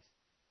Christ.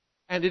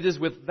 And it is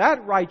with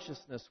that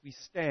righteousness we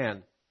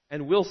stand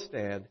and will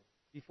stand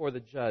before the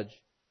judge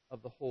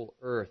of the whole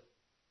earth.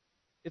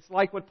 It's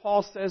like what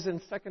Paul says in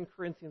 2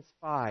 Corinthians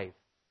 5.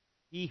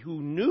 He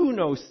who knew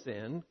no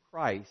sin,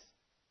 Christ,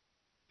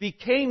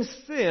 became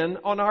sin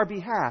on our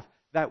behalf,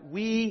 that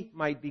we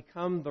might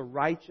become the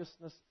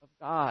righteousness of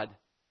God.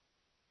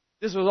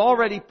 This was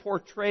already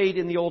portrayed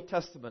in the Old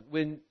Testament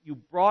when you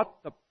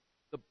brought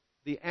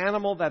the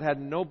animal that had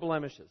no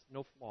blemishes,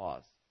 no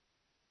flaws.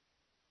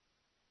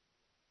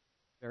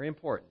 Very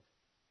important.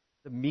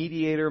 The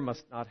mediator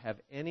must not have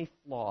any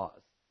flaws.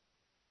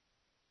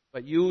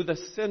 But you, the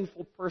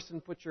sinful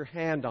person, put your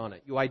hand on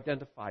it. You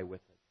identify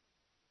with it.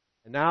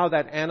 And now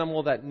that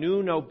animal that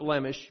knew no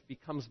blemish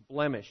becomes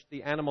blemished.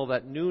 The animal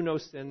that knew no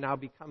sin now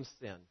becomes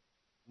sin.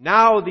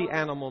 Now the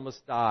animal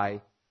must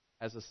die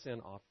as a sin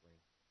offering.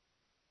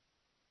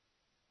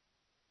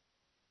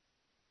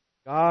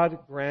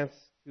 God grants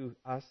to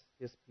us,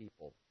 his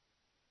people,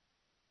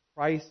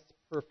 Christ's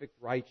perfect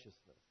righteousness.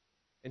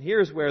 And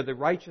here's where the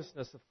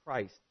righteousness of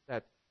Christ,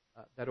 that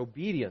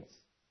obedience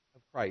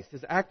of Christ,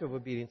 his act of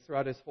obedience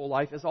throughout his whole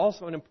life, is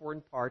also an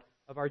important part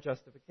of our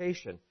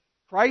justification.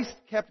 Christ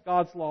kept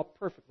God's law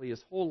perfectly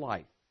his whole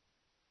life,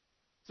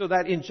 so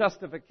that in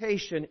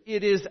justification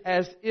it is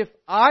as if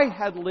I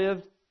had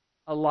lived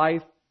a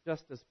life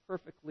just as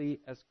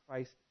perfectly as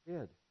Christ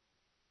did.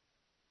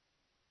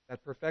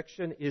 That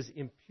perfection is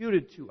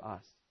imputed to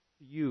us,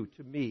 to you,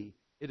 to me.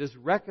 It is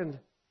reckoned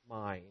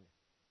mine.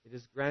 It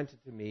is granted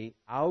to me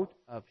out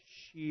of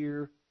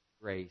sheer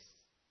grace.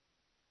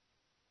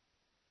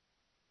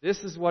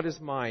 This is what is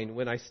mine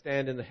when I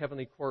stand in the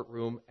heavenly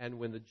courtroom and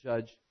when the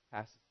judge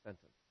passes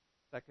sentence.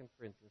 2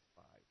 Corinthians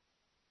 5.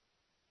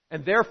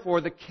 And therefore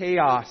the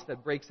chaos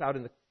that breaks out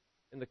in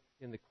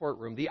the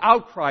courtroom, the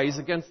outcries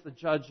against the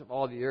judge of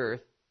all the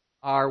earth,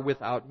 are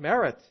without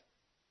merit.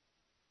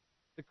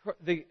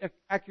 The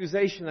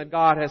accusation that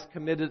God has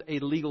committed a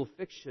legal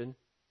fiction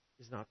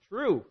is not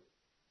true.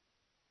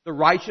 The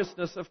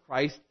righteousness of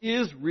Christ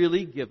is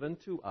really given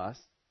to us,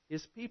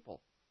 his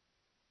people,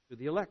 to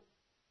the elect.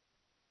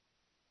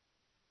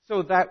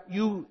 So that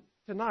you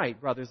tonight,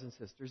 brothers and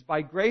sisters,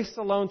 by grace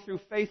alone, through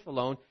faith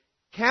alone,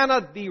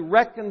 cannot be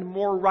reckoned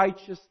more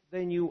righteous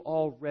than you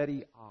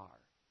already are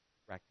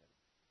reckoned.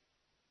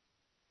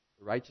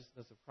 The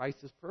righteousness of Christ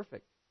is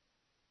perfect,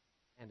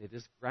 and it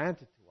is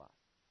granted to us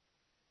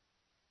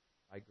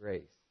by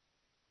grace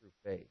through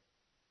faith.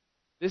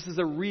 This is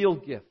a real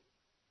gift.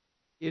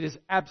 It is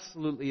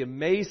absolutely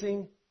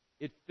amazing.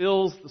 It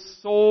fills the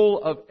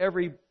soul of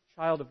every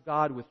child of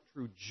God with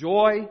true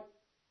joy.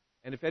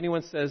 And if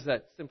anyone says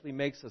that simply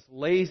makes us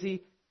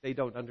lazy, they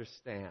don't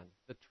understand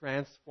the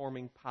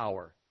transforming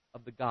power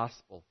of the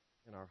gospel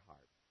in our heart.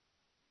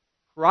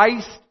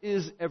 Christ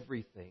is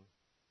everything.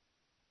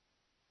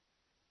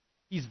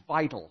 He's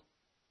vital.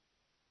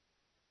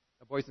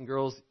 Now, boys and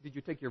girls, did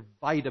you take your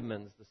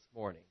vitamins this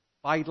morning?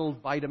 Vital,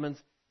 vitamins,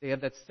 they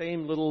have that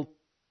same little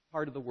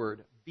part of the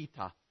word,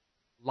 vita,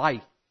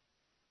 life.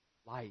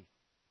 Life.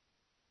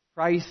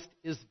 Christ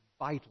is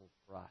vital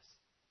for us.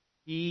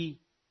 He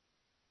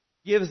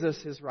gives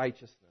us his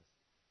righteousness.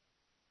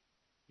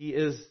 He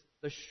is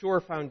the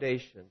sure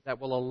foundation that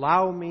will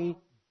allow me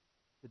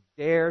to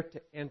dare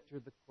to enter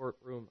the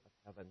courtroom of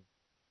heaven.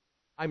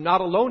 I'm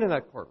not alone in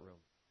that courtroom.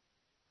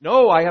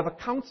 No, I have a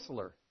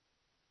counselor,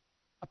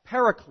 a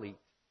paraclete,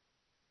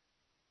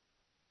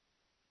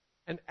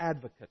 an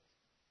advocate,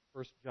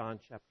 1 John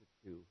chapter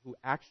 2, who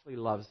actually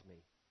loves me.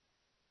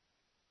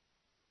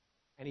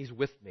 And he's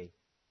with me.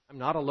 I'm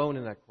not alone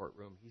in that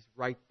courtroom. He's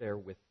right there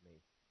with me.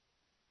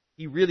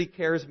 He really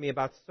cares me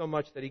about so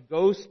much that he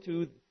goes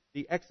to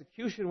the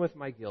execution with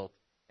my guilt,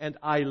 and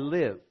I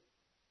live.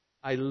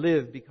 I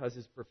live because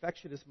his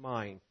perfection is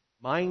mine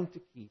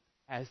to keep,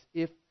 as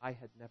if I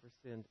had never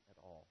sinned at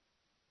all.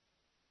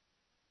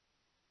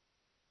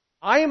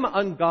 I am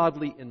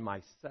ungodly in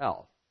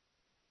myself,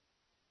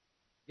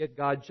 yet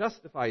God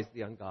justifies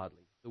the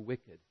ungodly, the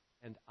wicked,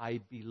 and I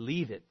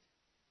believe it.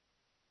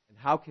 And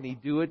how can he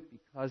do it?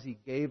 Because he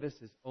gave us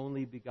his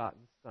only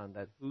begotten Son,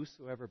 that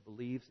whosoever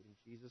believes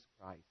in Jesus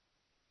Christ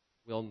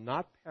will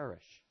not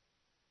perish,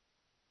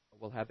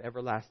 but will have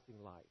everlasting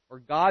life. For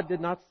God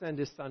did not send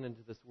his Son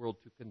into this world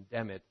to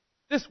condemn it.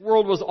 This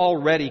world was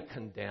already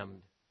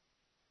condemned.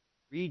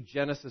 Read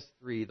Genesis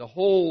 3. The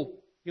whole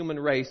human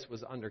race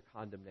was under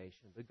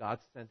condemnation, but God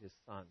sent his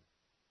Son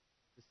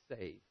to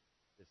save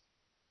this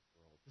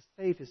world, to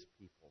save his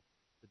people,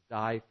 to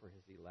die for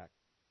his elect.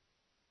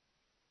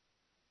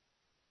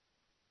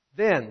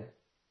 Then,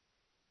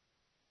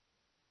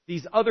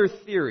 these other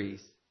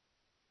theories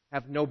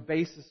have no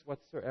basis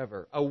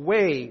whatsoever.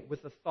 Away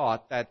with the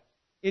thought that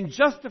in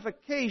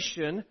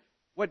justification,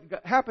 what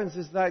happens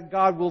is that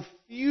God will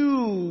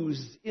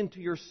fuse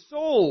into your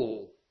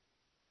soul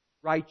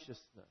righteousness.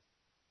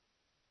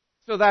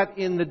 So that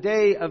in the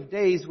day of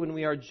days when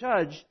we are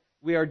judged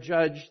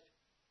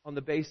on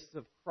the basis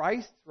of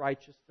Christ's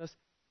righteousness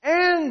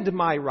and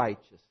my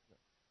righteousness.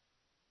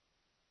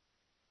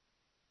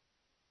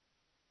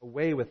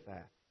 Away with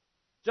that.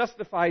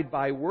 Justified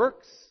by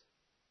works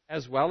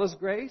as well as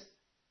grace.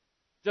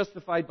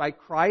 Justified by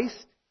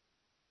Christ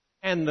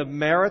and the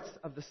merits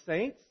of the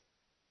saints.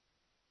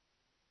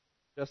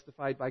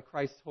 Justified by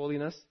Christ's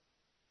holiness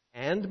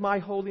and my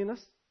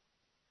holiness.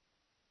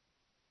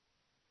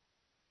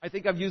 I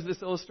think I've used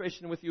this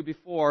illustration with you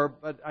before,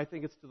 but I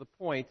think it's to the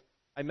point.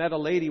 I met a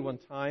lady one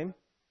time,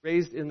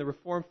 raised in the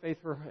Reformed faith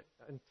her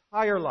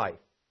entire life.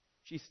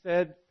 She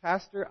said,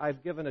 "Pastor,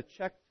 I've given a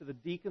check to the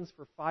deacons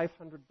for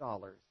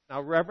 $500.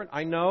 Now, Reverend,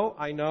 I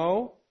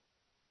know,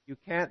 you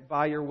can't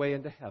buy your way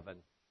into heaven.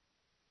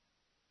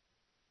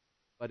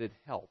 But it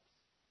helps."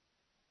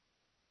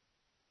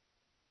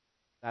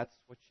 That's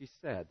what she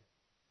said.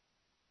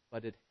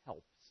 But it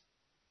helps.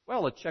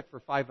 Well, a check for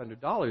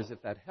 $500,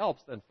 if that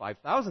helps, then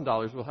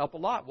 $5,000 will help a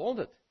lot, won't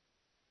it?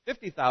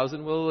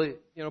 $50,000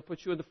 will,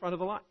 put you in the front of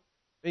the line.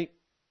 I mean,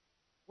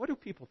 what do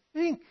people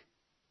think?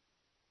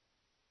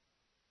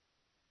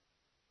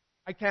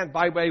 I can't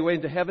buy my way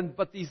into heaven,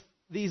 but these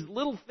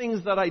little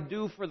things that I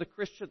do for the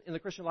Christian in the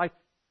Christian life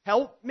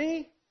help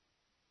me.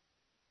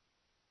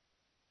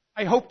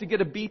 I hope to get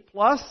a B+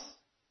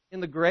 in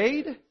the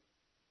grade.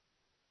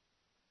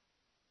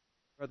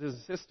 Brothers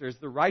and sisters,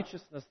 the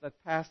righteousness that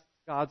passed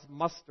God's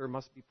muster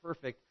must be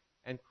perfect,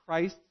 and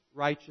Christ's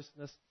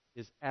righteousness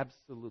is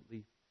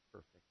absolutely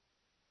perfect.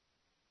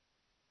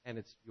 And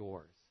it's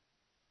yours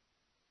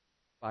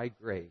by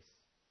grace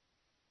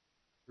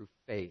through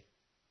faith.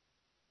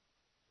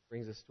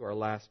 Brings us to our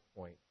last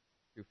point,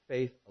 through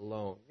faith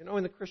alone.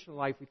 In the Christian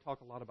life, we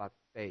talk a lot about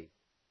faith.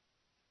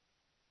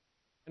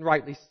 And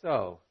rightly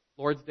so.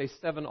 Lord's Day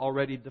 7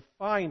 already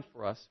defined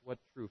for us what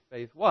true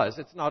faith was.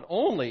 It's not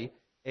only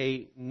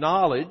a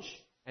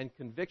knowledge and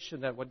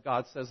conviction that what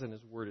God says in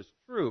his word is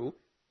true,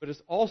 but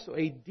it's also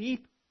a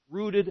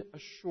deep-rooted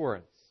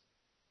assurance.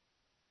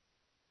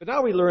 But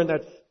now we learn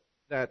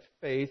that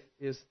faith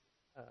is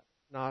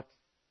not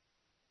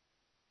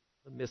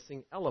the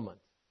missing element.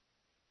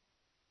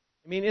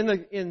 I mean,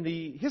 in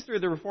the history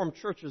of the Reformed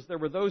churches, there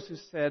were those who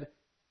said,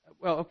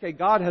 well, okay,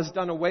 God has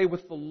done away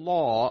with the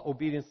law,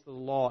 obedience to the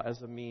law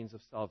as a means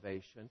of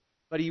salvation,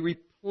 but he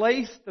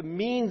replaced the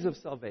means of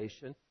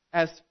salvation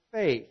as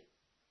faith.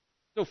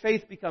 So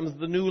faith becomes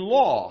the new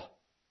law.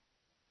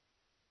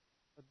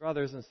 But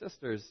brothers and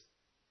sisters,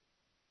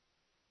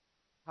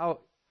 how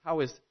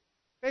is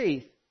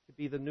faith to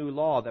be the new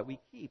law that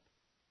we keep?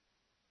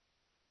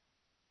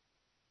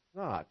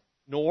 Not.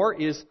 Nor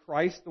is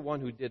Christ the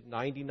one who did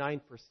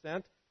 99%,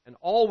 and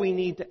all we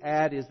need to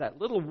add is that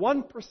little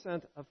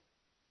 1% of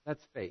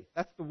that's faith.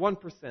 That's the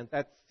 1%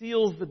 that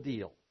seals the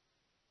deal.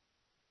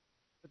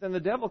 But then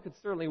the devil could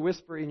certainly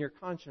whisper in your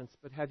conscience,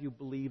 but have you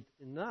believed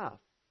enough?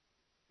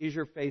 Is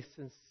your faith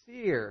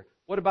sincere?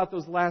 What about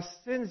those last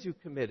sins you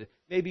committed?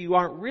 Maybe you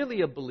aren't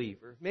really a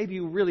believer. Maybe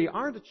you really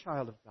aren't a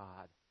child of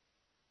God.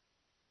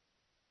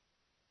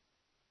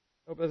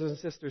 Oh, brothers and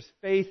sisters,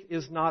 faith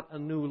is not a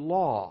new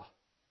law.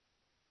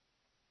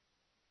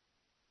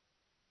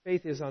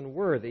 Faith is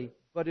unworthy,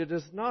 but it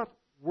is not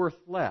worth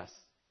less.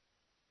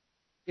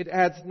 It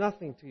adds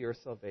nothing to your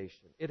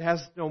salvation. It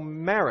has no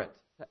merit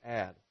to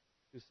add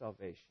to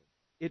salvation.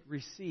 It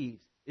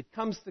receives. It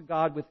comes to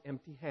God with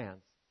empty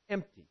hands,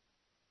 empty,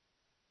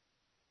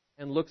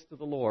 and looks to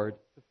the Lord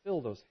to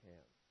fill those hands.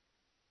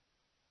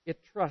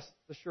 It trusts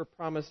the sure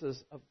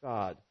promises of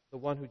God, the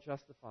one who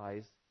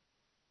justifies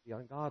the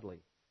ungodly.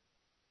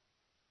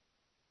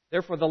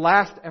 Therefore, the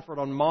last effort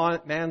on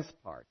man's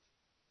part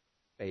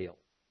fails.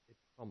 It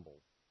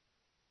tumbles.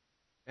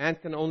 Man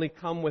can only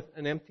come with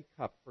an empty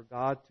cup for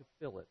God to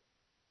fill it.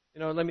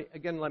 Let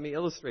me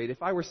illustrate.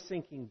 If I were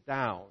sinking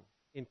down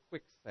in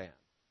quicksand,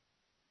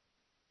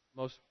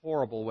 most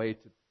horrible way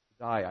to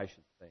die, I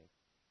should think,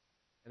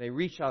 and I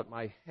reach out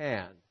my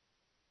hand,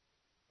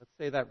 let's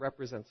say that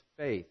represents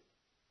faith.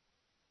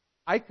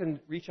 I can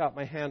reach out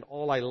my hand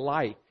all I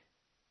like,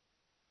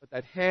 but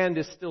that hand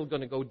is still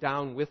going to go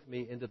down with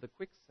me into the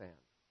quicksand.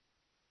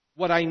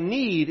 What I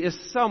need is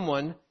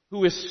someone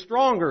who is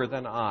stronger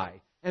than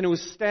I, and who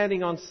is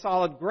standing on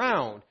solid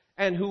ground,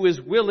 and who is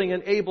willing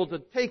and able to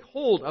take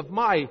hold of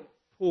my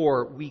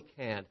poor, weak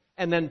hand,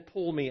 and then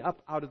pull me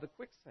up out of the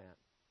quicksand.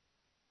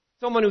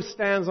 Someone who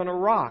stands on a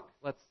rock,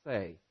 let's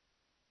say,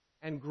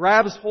 and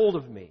grabs hold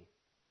of me.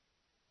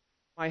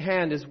 My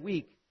hand is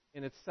weak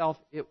in itself,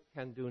 it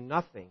can do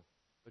nothing,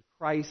 but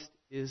Christ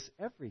is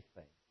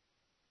everything.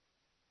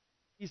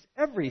 He's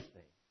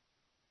everything.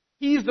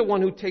 He's the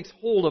one who takes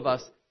hold of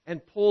us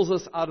and pulls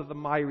us out of the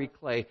miry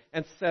clay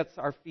and sets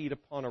our feet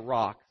upon a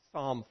rock,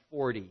 Psalm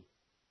 40,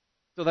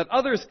 so that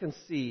others can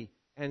see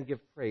and give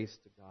praise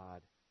to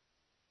God.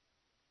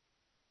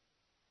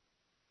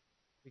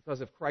 Because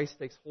if Christ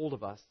takes hold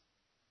of us,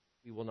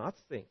 we will not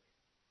sink.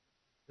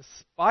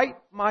 Despite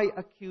my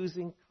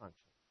accusing conscience,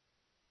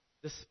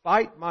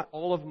 despite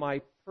all of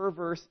my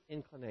perverse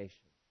inclinations,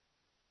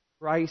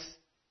 Christ,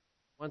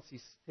 once He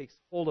takes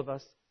hold of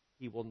us,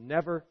 He will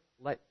never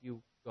let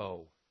you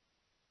go.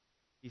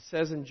 He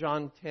says in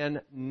John 10,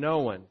 no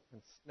one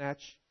can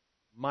snatch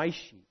my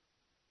sheep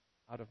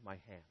out of my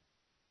hand.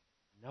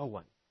 No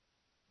one,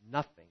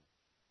 nothing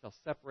shall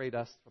separate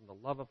us from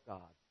the love of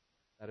God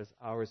that is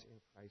ours in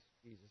Christ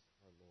Jesus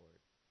our Lord.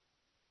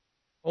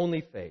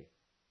 Only faith,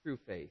 true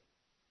faith,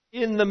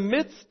 in the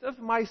midst of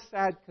my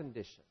sad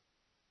condition,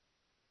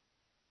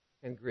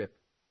 can grip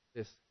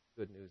this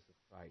good news of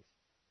Christ.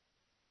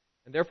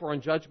 And therefore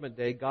on Judgment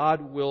Day,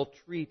 God will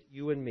treat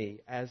you and me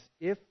as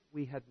if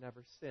we had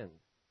never sinned.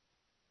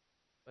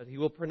 But He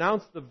will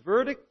pronounce the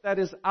verdict that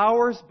is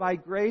ours by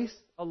grace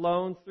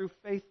alone, through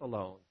faith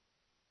alone.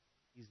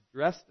 He's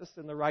dressed us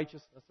in the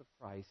righteousness of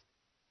Christ.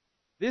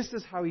 This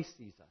is how He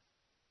sees us,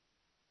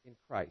 in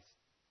Christ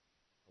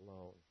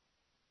alone.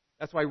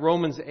 That's why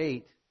Romans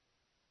 8,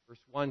 verse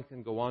 1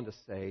 can go on to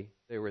say,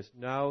 there is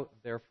now,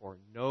 therefore,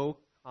 no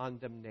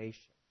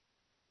condemnation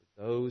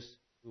for those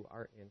who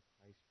are in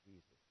Christ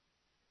Jesus.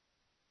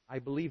 I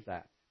believe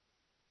that.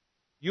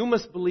 You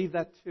must believe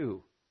that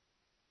too.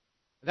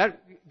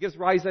 That gives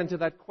rise then to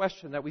that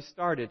question that we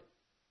started.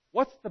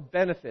 What's the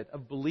benefit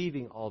of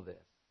believing all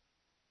this?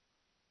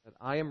 That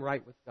I am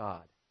right with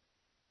God.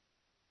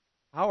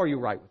 How are you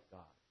right with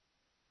God?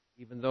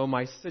 Even though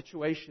my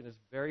situation is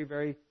very,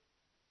 very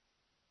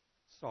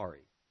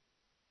sorry,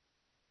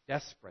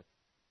 desperate,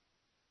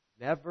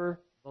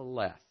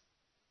 nevertheless,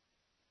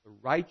 the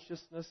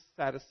righteousness,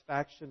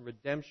 satisfaction,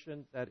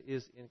 redemption that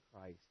is in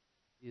Christ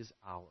is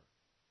ours.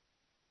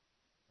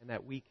 And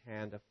that we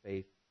can, of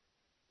faith,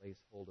 lays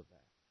hold of that.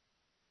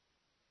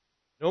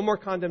 No more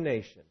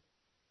condemnation.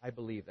 I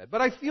believe that.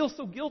 But I feel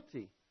so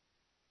guilty.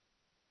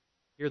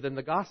 Hear then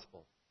the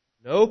gospel.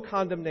 No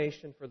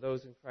condemnation for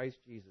those in Christ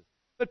Jesus.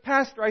 But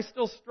Pastor, I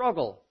still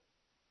struggle.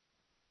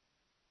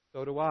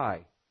 So do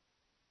I.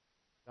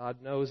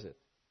 God knows it.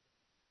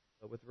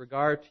 But with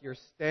regard to your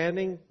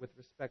standing with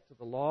respect to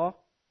the law,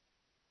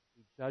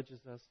 He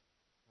judges us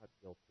not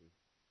guilty.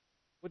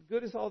 What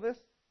good is all this?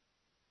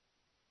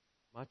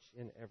 Much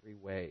in every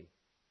way.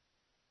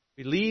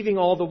 Believing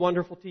all the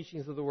wonderful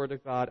teachings of the Word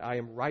of God, I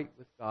am right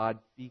with God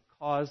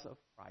because of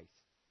Christ.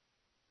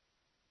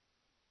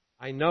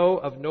 I know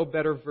of no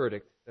better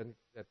verdict than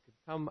that could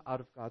come out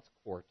of God's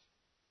court.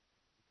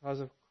 Because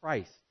of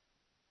Christ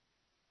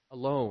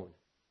alone,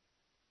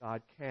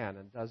 God can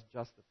and does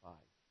justify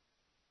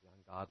the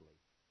ungodly.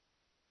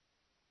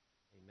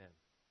 Amen.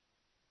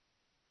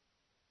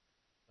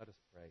 Let us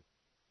pray.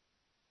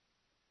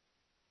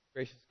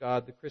 Gracious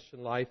God, the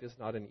Christian life is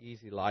not an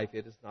easy life.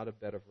 It is not a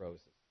bed of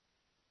roses.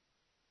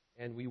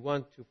 And we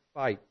want to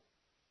fight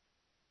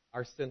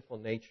our sinful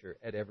nature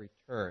at every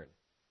turn.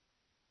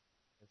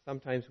 And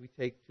sometimes we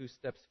take 2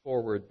 steps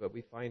forward, but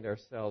we find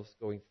ourselves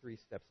going 3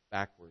 steps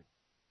backward.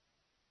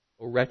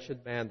 O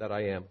wretched man that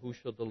I am, who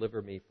shall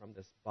deliver me from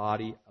this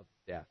body of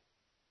death?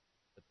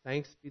 But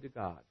thanks be to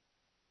God,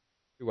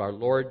 through our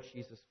Lord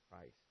Jesus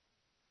Christ,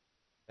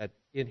 that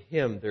in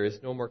Him there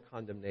is no more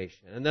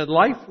condemnation. And the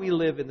life we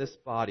live in this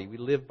body, we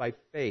live by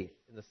faith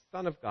in the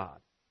Son of God,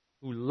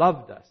 who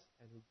loved us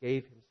and who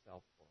gave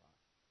Himself for us.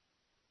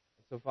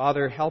 And so,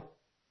 Father, help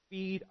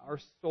feed our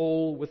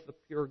soul with the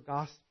pure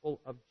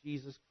gospel of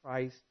Jesus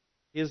Christ,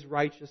 His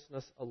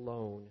righteousness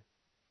alone.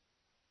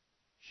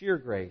 Sheer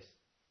grace,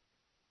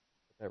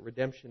 that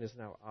redemption is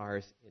now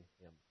ours in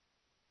Him.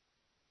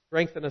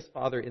 Strengthen us,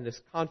 Father, in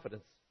this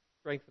confidence.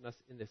 Strengthen us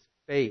in this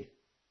faith,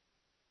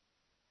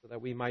 so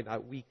that we might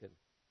not weaken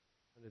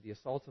under the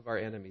assaults of our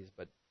enemies,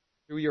 but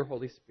through your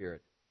Holy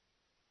Spirit,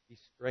 be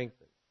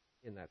strengthened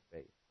in that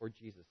faith. For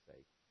Jesus'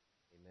 sake,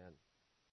 amen.